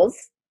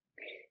beagles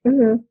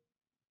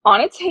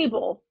on a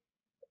table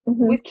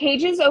with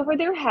cages over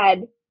their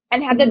head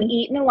and have them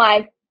eaten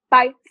alive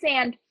by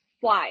sand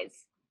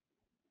flies.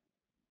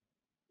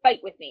 Fight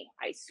with me.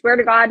 I swear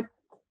to God.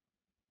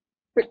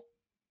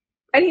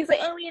 And he's like,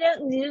 oh, we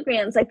don't do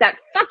grants like that.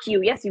 Fuck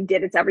you. Yes, you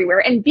did. It's everywhere.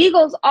 And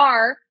beagles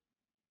are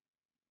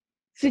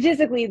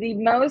statistically the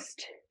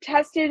most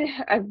tested,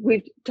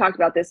 we've talked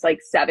about this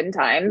like 7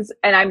 times,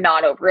 and I'm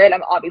not over it.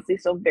 I'm obviously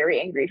still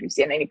very angry if you've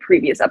seen any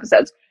previous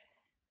episodes.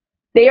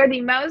 They are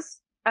the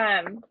most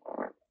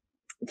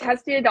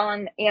tested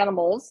on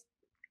animals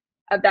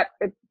of that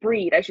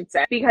breed, I should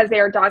say, because they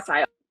are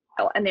docile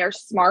and they are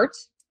smart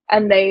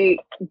and they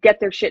get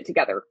their shit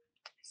together.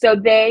 So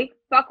they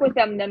fuck with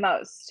them the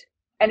most.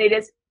 And it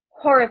is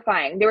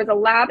horrifying. There was a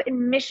lab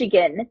in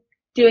Michigan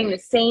doing the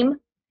same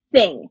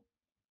thing.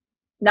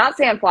 Not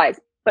sandflies,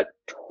 but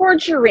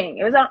torturing.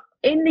 It was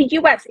in the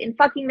US, in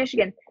fucking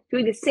Michigan,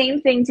 doing the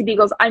same thing to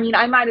beagles. I mean,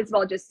 I might as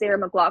well just Sarah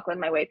McLachlan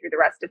my way through the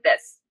rest of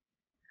this.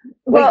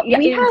 Well, yeah,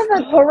 we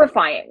have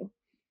horrifying.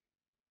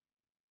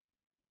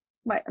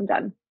 What? I'm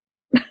done.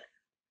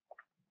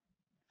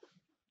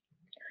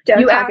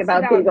 Don't talk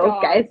about beagles,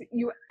 dogs. guys.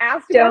 You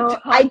asked Don't.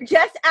 about dogs. I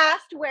just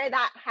asked where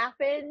that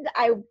happened.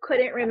 I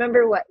couldn't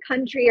remember what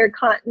country or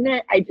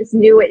continent. I just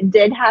knew it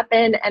did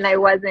happen, and I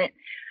didn't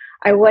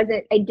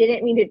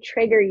mean to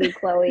trigger you,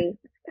 Chloe.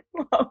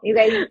 You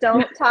guys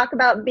don't talk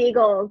about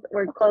beagles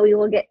or Chloe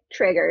will get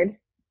triggered.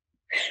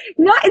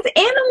 No, it's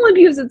animal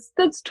abuse.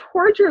 That's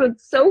torture.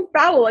 That's so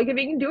foul. Like, if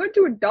you can do it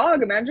to a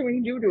dog, imagine what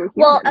you can do to a human.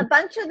 Well, a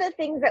bunch of the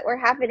things that were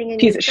happening in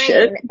Piece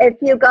Ukraine,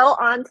 if you go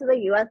onto the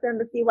U.S.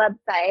 Embassy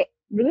website,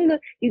 you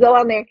go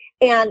on there,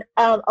 and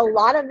a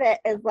lot of it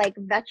is like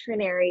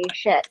veterinary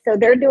shit. So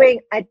they're doing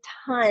a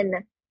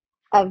ton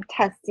of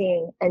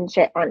testing and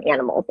shit on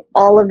animals.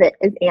 All of it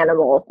is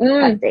animal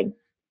testing.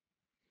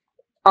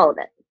 All of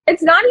it.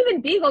 It's not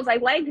even beagles. I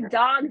like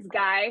dogs,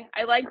 guy.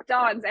 I like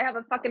dogs. I have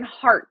a fucking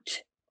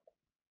heart.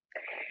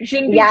 You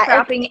shouldn't be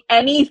trapping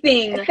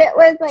anything if it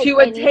was like to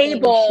a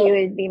table. She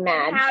would be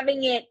mad.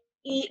 Having it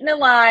eaten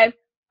alive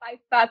by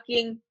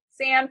fucking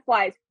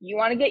sandflies. You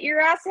want to get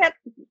your ass hit?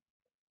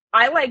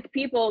 I like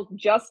people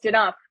just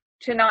enough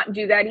to not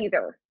do that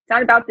either. It's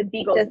not about the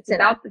beagles. It's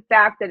about the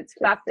fact that it's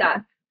fucked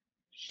up.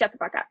 Shut the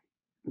fuck up.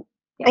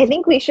 Yeah. I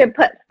think we should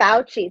put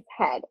Fauci's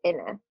head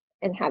in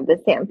and have the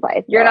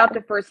sandflies. You're not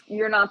the first.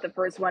 You're not the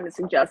first one to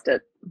suggest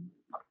it.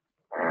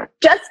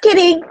 Just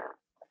kidding.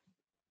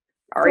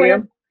 Are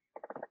you?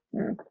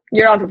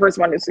 You're not the first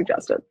one to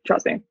suggest it.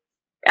 Trust me.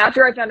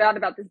 After I found out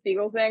about this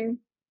beagle thing,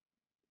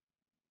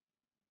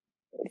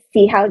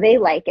 see how they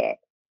like it.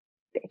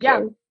 Bitches.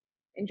 Yeah,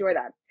 enjoy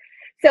that.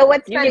 So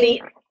what's funny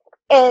is,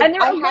 and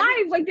they're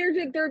alive. Like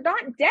they're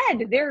not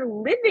dead. They're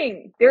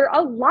living. They're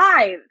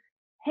alive,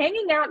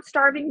 hanging out,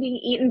 starving, being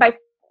eaten by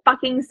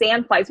fucking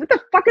sandflies. What the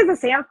fuck is a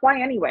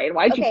sandfly anyway? And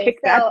why'd you pick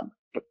that?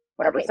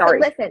 Whatever. Okay,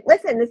 sorry. So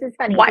listen. This is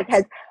funny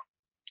because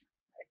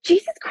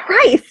Jesus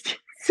Christ.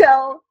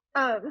 So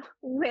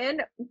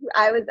when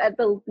I was at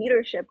the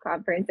leadership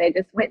conference I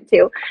just went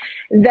to,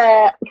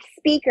 the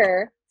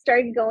speaker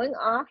started going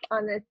off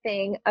on this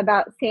thing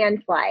about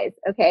sandflies.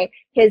 Okay.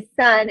 His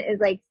son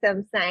is like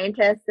some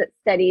scientist that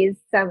studies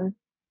some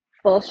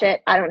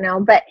bullshit. I don't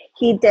know, but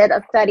he did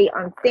a study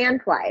on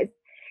sandflies,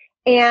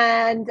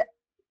 and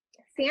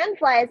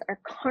sandflies are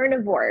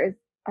carnivores,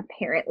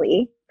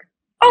 apparently.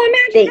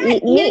 Oh, imagine they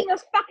that, eating a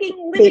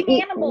fucking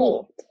living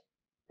animal. Meat,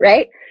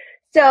 right?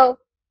 So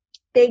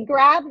they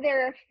grab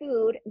their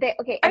food.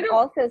 And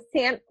also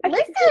listen.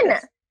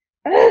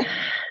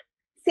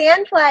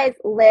 Sandflies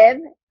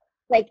live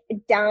like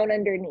down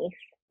underneath,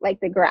 like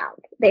the ground.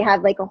 They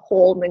have like a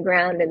hole in the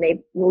ground and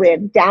they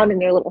live down in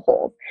their little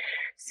holes.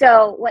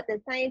 So what the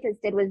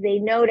scientists did was they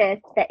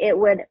noticed that it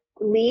would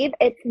leave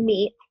its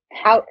meat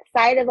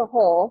outside of the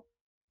hole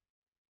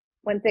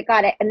once it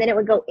got it, and then it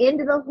would go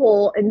into the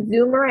hole and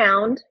zoom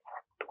around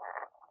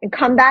and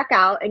come back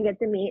out and get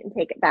the meat and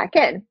take it back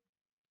in.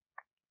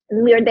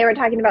 And they were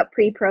talking about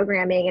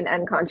pre-programming and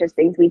unconscious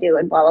things we do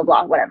and blah, blah,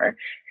 blah, whatever.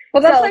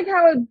 Well, that's like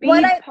how a bee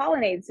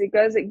pollinates. It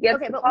gets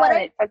the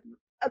pollinate.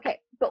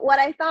 But what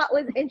I thought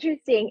was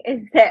interesting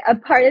is that a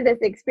part of this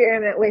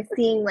experiment was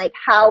seeing like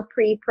how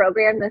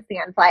pre-programmed the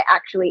sandfly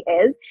actually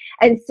is.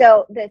 And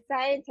so the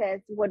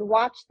scientists would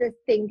watch this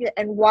thing,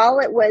 and while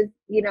it was,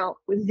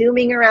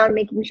 zooming around,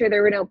 making sure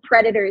there were no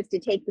predators to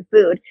take the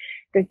food,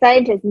 the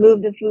scientists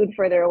moved the food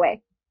further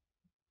away.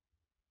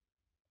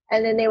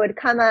 And then they would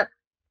come up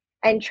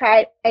and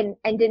try and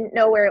didn't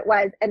know where it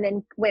was, and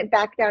then went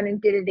back down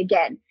and did it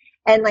again.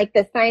 And like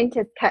the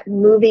scientists kept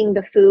moving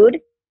the food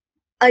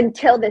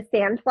until the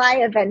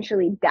sandfly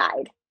eventually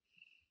died.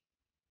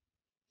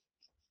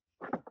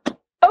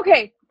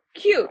 Okay,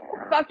 cute.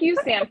 Fuck you,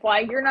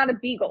 sandfly. You're not a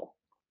beagle.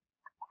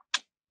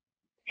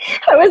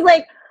 I was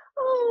like,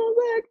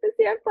 oh, look, the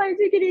sandflies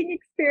are getting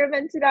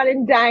experimented on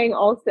and dying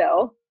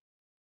also.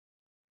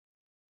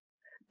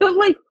 But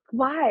like,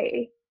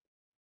 why?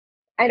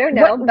 I don't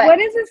know. What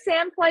is a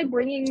sandfly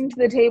bringing to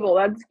the table?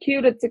 That's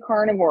cute. It's a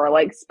carnivore,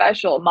 like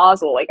special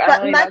muzzle. Like, I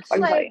don't know.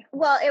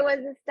 Well, it was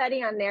a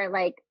study on their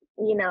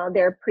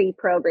their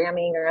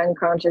pre-programming or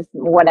unconscious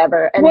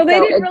whatever. And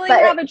they didn't really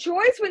have a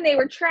choice when they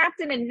were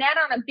trapped in a net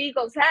on a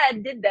beagle's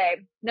head, did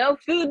they? No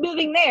food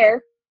moving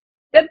there.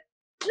 I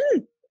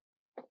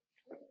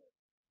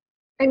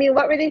mean,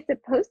 what were they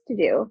supposed to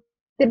do?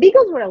 The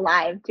beagles were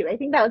alive too. I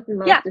think that was the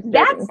most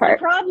disturbing part.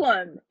 The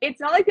problem. It's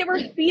not like they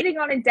were feeding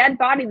on a dead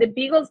body. The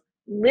beagles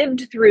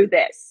lived through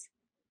this.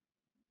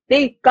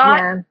 They got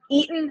Yeah.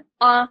 eaten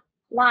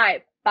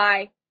alive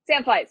by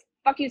sandflies.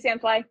 Fuck you,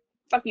 sandfly.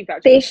 Fuck you,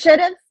 Fauci. They should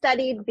have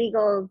studied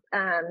beagles.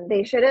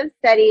 They should have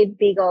studied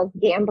beagles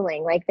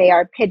gambling like they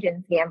are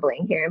pigeons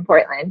gambling here in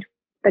Portland.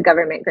 The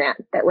government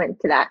grant that went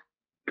to that.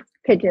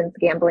 Pigeons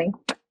gambling.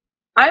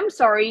 I'm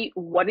sorry,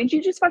 what did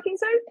you just fucking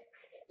say?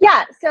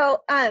 Yeah,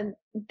 so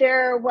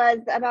there was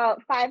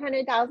about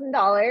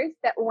 $500,000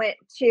 that went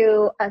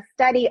to a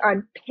study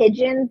on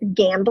pigeons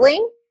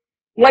gambling.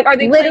 Like, are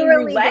they playing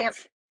Literally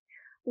roulette?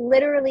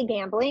 Literally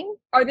gambling.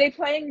 Are they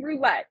playing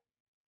roulette?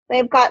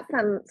 They've got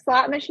some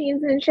slot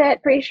machines and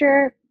shit, pretty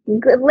sure.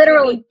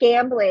 Literally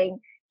gambling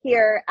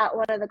here at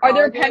one of the Are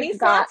colleges. there penny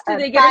Got slots? Do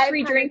they get a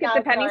free drink at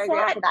the penny $500,000 grant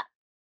slot? for that.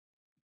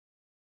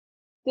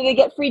 Do they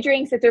get free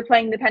drinks if they're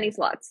playing the penny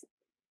slots?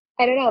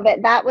 I don't know,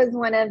 but that was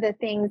one of the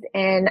things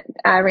in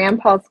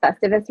Rand Paul's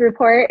Festivus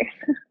report.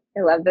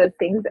 I love those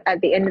things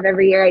at the end of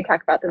every year. I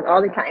talk about them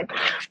all the time.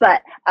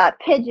 But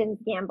pigeons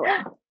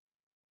gambling.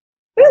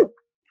 Woo!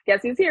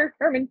 Guess who's here?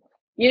 Herman.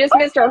 You just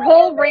missed our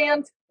whole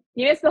rant.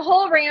 You missed the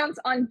whole rant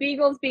on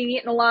beagles being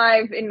eaten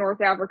alive in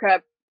North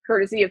Africa,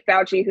 courtesy of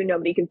Fauci, who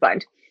nobody can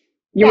find.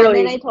 You and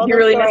really, then I told you the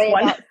really story missed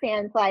one. about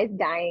sandflies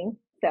dying.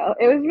 So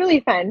it was really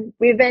fun.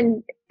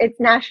 It's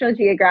National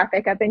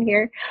Geographic up in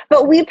here,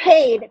 but we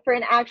paid for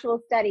an actual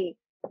study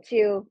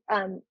to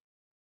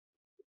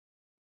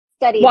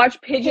study Watch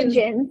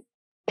pigeons.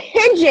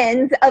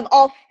 Pigeons of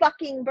all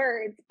fucking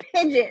birds.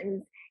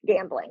 Pigeons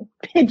gambling.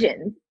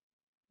 Pigeons.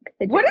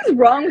 What is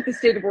wrong with the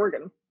state of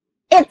Oregon?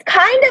 It's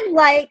kind of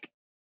like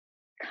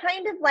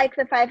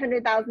the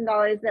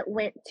 $500,000 that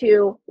went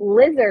to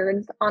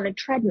lizards on a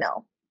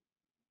treadmill.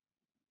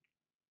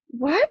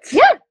 What?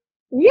 Yeah.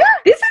 Yeah.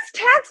 This is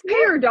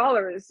taxpayer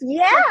dollars.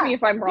 Yeah. Correct me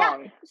if I'm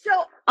wrong. So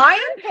I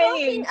am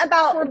paying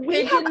about for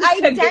we have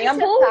pigeons to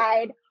gamble?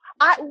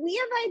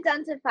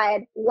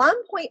 identified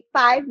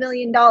 $1.5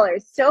 million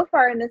so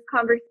far in this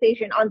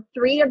conversation on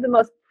 3 of the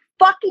most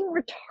fucking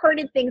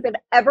retarded things I've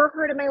ever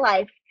heard in my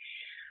life.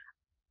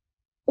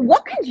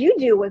 What could you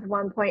do with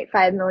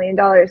 $1.5 million,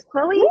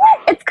 Chloe?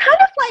 It's kind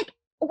of like,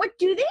 what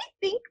do they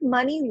think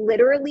money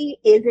literally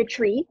is a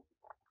tree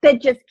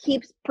that just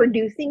keeps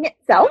producing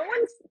itself?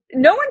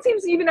 No one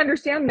seems to even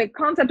understand the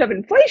concept of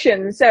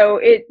inflation, so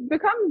it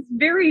becomes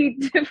very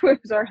difficult.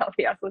 Our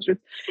healthy ass listeners.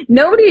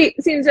 Nobody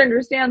seems to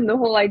understand the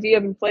whole idea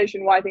of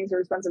inflation, why things are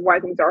expensive, why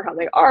things are how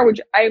they are,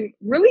 which I'm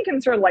really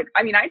concerned. Like,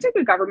 I mean, I took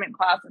a government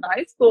class in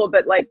high school,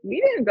 but like,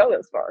 we didn't go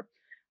this far.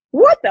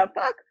 What the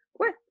fuck?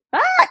 What?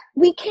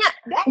 We can't.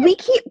 We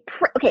keep.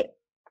 Okay.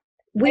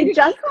 We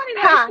just in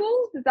high passed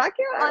school? Does that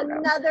count? I don't know.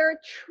 another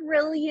 $1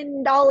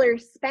 trillion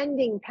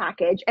spending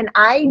package, and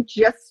I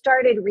just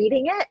started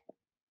reading it.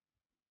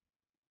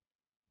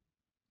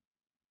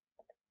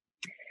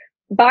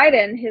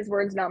 Biden, his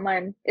words, not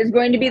mine, is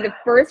going to be the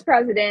first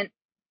president,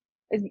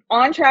 is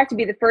on track to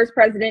be the first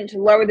president to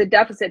lower the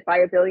deficit by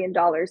 $1 billion.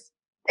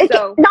 It's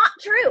So, not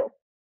true.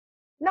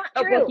 Not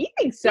true. well, he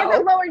thinks He hasn't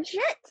so. lowered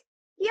shit.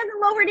 He hasn't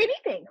lowered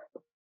anything.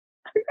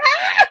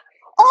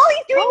 All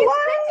he's doing is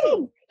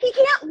spending. He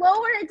can't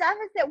lower a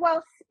deficit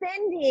while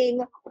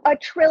spending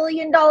 $1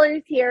 trillion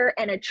here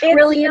and $1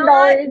 trillion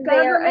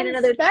there and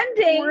another $1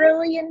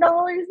 trillion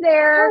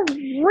there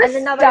and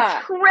another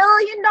 $1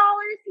 trillion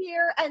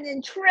here and then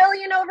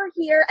trillion over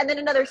here and then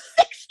another $6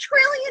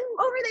 trillion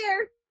over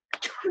there.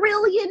 $1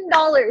 trillion.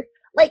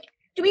 Like,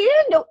 do we even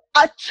know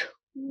 $1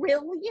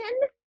 trillion?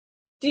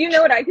 Do you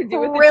know what I could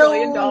do with $1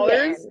 trillion?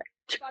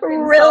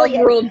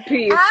 Trillion. World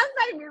peace. As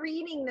I'm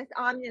reading this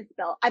omnibus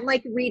bill, I'm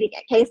like reading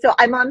it. Okay, so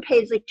I'm on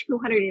page like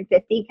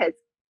 250 because it's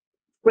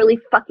really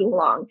fucking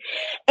long.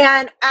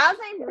 And as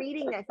I'm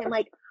reading this, I'm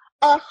like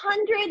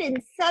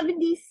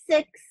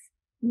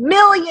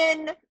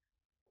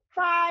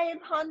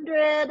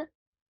 176,500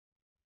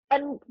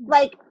 and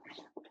like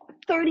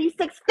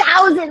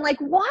 36,000. Like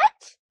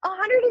what?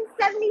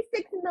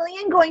 176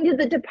 million going to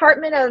the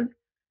Department of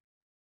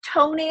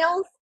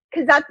Toenails?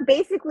 Because that's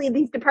basically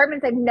these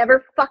departments I've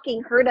never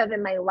fucking heard of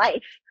in my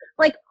life.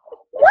 Like,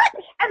 what?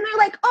 And they're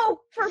like, oh,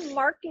 for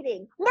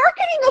marketing.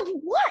 Marketing of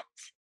what?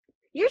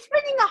 You're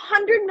spending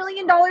 $100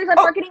 million on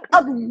marketing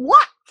of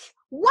what?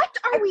 What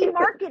are we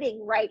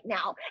marketing right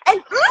now?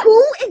 And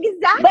who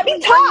exactly are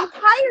you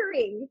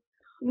hiring?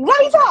 Let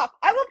me talk.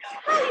 I will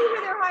tell you who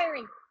they're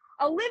hiring.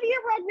 Olivia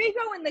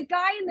Rodrigo and the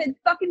guy in the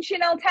fucking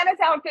Chanel tennis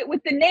outfit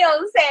with the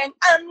nails saying,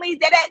 "Only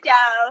did it,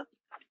 Joe."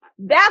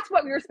 That's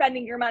what we're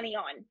spending your money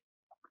on.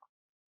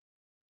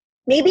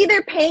 Maybe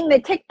they're paying the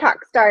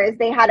TikTok stars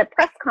they had a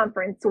press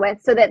conference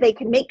with so that they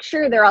can make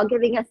sure they're all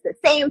giving us the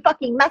same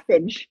fucking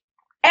message.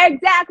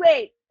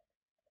 Exactly.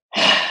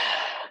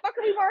 Fuck are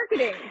we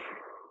marketing?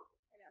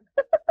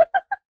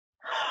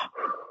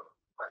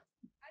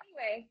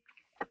 Anyway.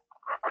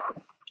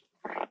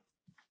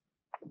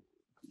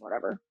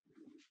 Whatever.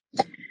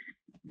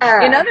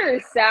 In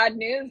other sad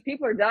news,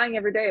 people are dying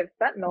every day of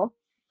fentanyl.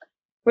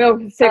 We'll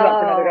save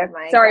that for another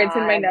day. Sorry, it's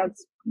in my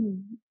notes.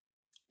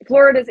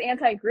 Florida's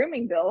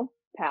anti-grooming bill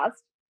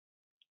passed.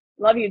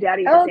 Love you,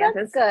 Daddy DeSantis.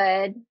 That's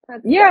good.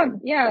 That's Yeah, good.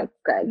 yeah. That's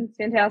good. It's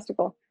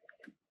fantastical.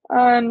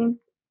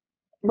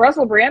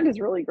 Russell Brand is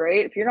really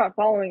great. If you're not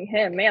following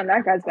him, man,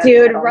 that guy's got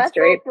Dude, it on Russell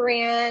straight.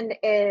 Brand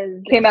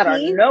Came out of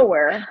he's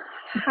nowhere.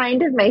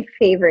 kind of my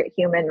favorite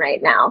human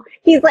right now.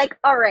 He's like,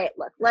 all right,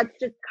 look, let's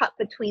just cut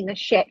between the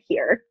shit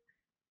here.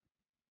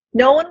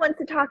 No one wants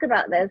to talk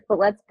about this, but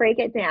let's break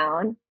it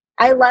down.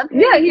 I love him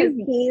because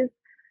he's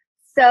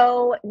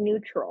so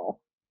neutral.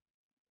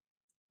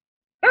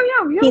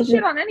 Oh yeah, he'll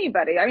shit on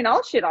anybody. I mean,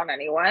 I'll shit on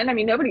anyone. I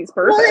mean, nobody's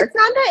perfect. Well, it's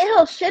not that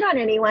he'll shit on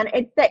anyone.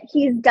 It's that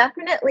he's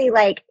definitely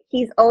like,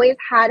 he's always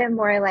had a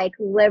more like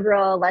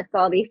liberal, let's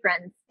all be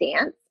friends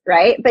stance,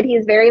 right? But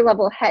he's very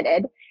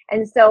level-headed.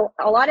 And so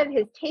a lot of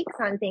his takes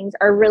on things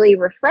are really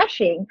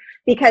refreshing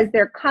because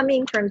they're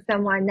coming from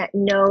someone that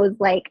knows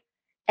like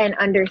and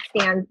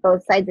understands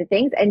both sides of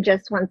things and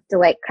just wants to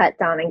like cut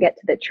down and get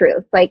to the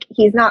truth. Like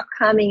he's not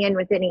coming in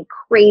with any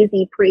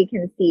crazy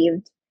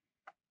preconceived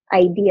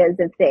ideas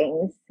of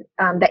things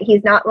that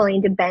he's not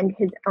willing to bend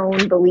his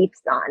own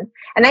beliefs on.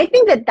 And I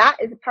think that that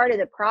is part of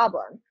the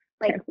problem.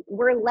 Like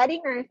we're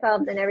letting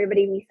ourselves and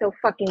everybody be so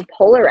fucking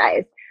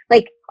polarized.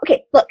 Like,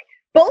 okay, look,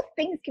 both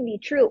things can be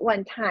true at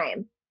one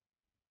time.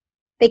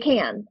 They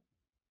can.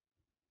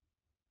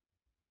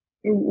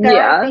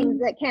 There are things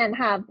that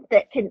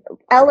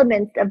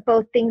elements of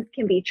both things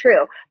can be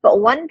true.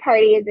 But one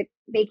party is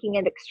making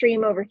it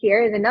extreme over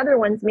here and another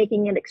one's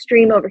making it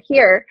extreme over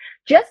here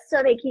just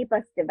so they keep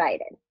us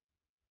divided.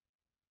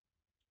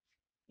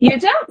 You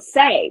don't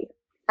say.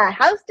 A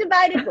house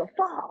divided will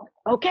fall,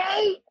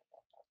 okay?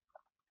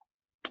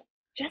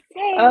 Just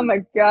saying. Oh my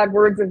God,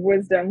 words of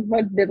wisdom.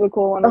 What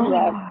biblical one is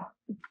that?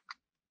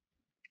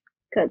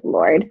 Good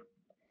Lord.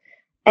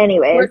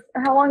 Anyways.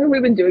 How long have we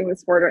been doing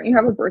this for? Don't you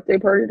have a birthday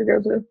party to go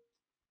to?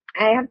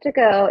 I have to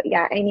go.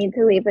 Yeah, I need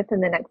to leave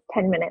within the next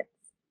 10 minutes.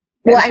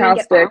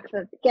 Fantastic. Well, I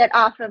mean, get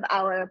off of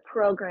our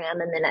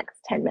program in the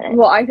next 10 minutes.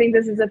 Well, I think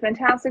this is a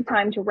fantastic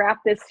time to wrap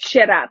this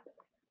shit up.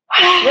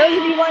 Those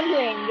of you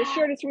wondering, this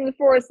shirt is from the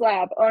Forest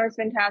Lab. Owner's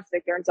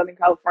fantastic. They're in Southern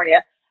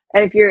California.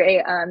 And if you're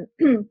a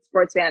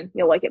sports fan,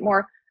 you'll like it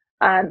more.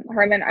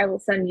 Herman, I will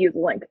send you the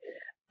link.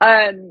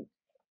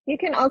 You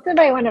can also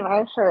buy one of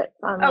our shirts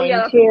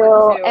online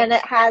too, and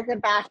it has a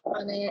back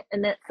on it,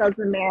 and it says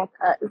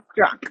 "America is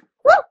drunk."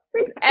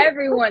 Woo!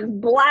 Everyone's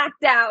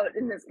blacked out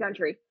in this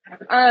country.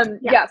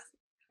 Yes.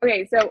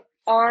 Okay, so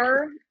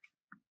our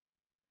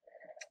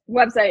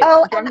website.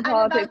 Oh, and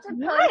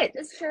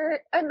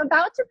I'm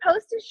about to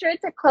post a shirt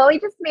that Chloe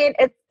just made.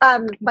 It's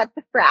what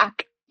the frack.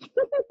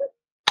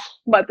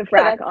 What the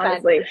frack,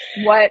 honestly.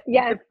 What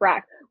the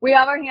frack. We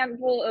have our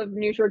handful of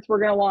new shirts we're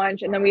going to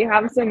launch, and then we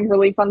have some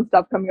really fun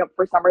stuff coming up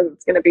for summer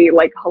that's going to be,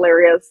 like,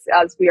 hilarious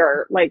as we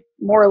are, like,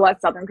 more or less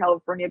Southern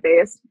California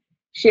based.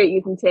 Shit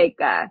you can take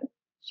to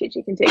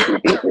the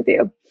beach with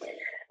you.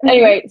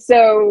 Anyway,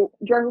 so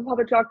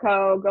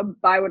drunkrepublic.co, go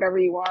buy whatever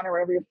you want or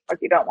whatever the fuck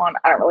you don't want.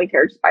 I don't really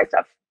care, just buy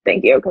stuff.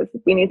 Thank you, because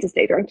we need to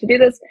stay drunk to do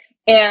this.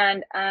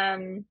 And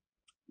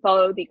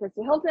follow the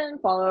Krista Hilton,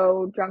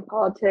 follow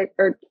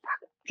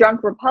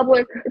Drunk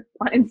Republic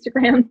on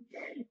Instagram,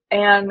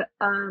 and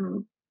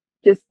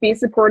just be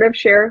supportive,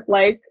 share,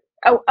 like.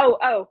 And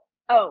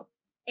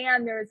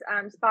there's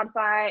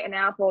Spotify and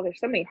Apple. There's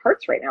so many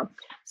hearts right now.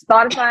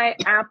 Spotify,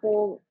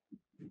 Apple.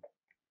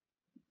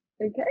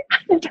 Okay,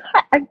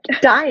 I'm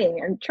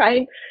dying. I'm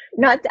trying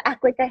not to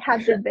act like I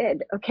have the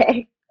vid.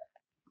 Okay,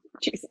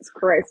 Jesus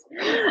Christ.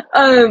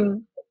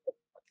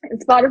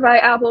 Spotify,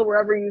 Apple,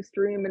 wherever you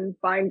stream and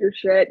find your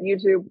shit.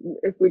 YouTube,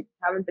 if we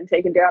haven't been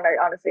taken down, I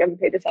honestly haven't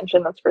paid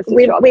attention. That's Chris's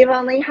job. We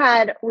only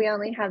have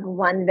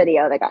one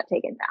video that got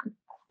taken down.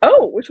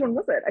 Oh, which one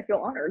was it? I feel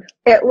honored.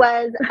 It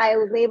was, I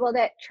labeled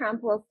it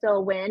 "Trump will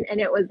still win,"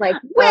 and it was like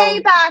way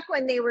back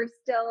when they were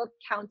still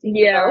counting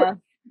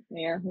votes.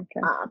 Yeah.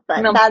 Okay.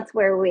 But no. that's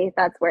where it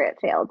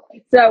failed.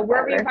 So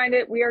wherever you find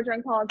it, we are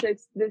Drunk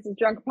Politics. This is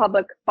Drunk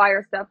Republic. Buy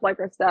our stuff, like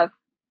our stuff.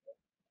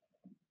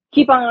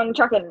 Keep on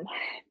trucking.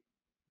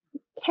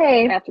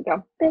 Okay. I have to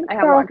go. Thanks, I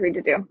have laundry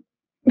to do.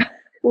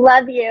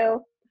 Love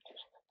you.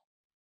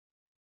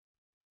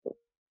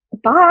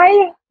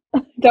 Bye.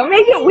 Don't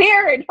make it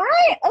weird.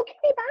 Bye.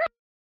 Okay, bye.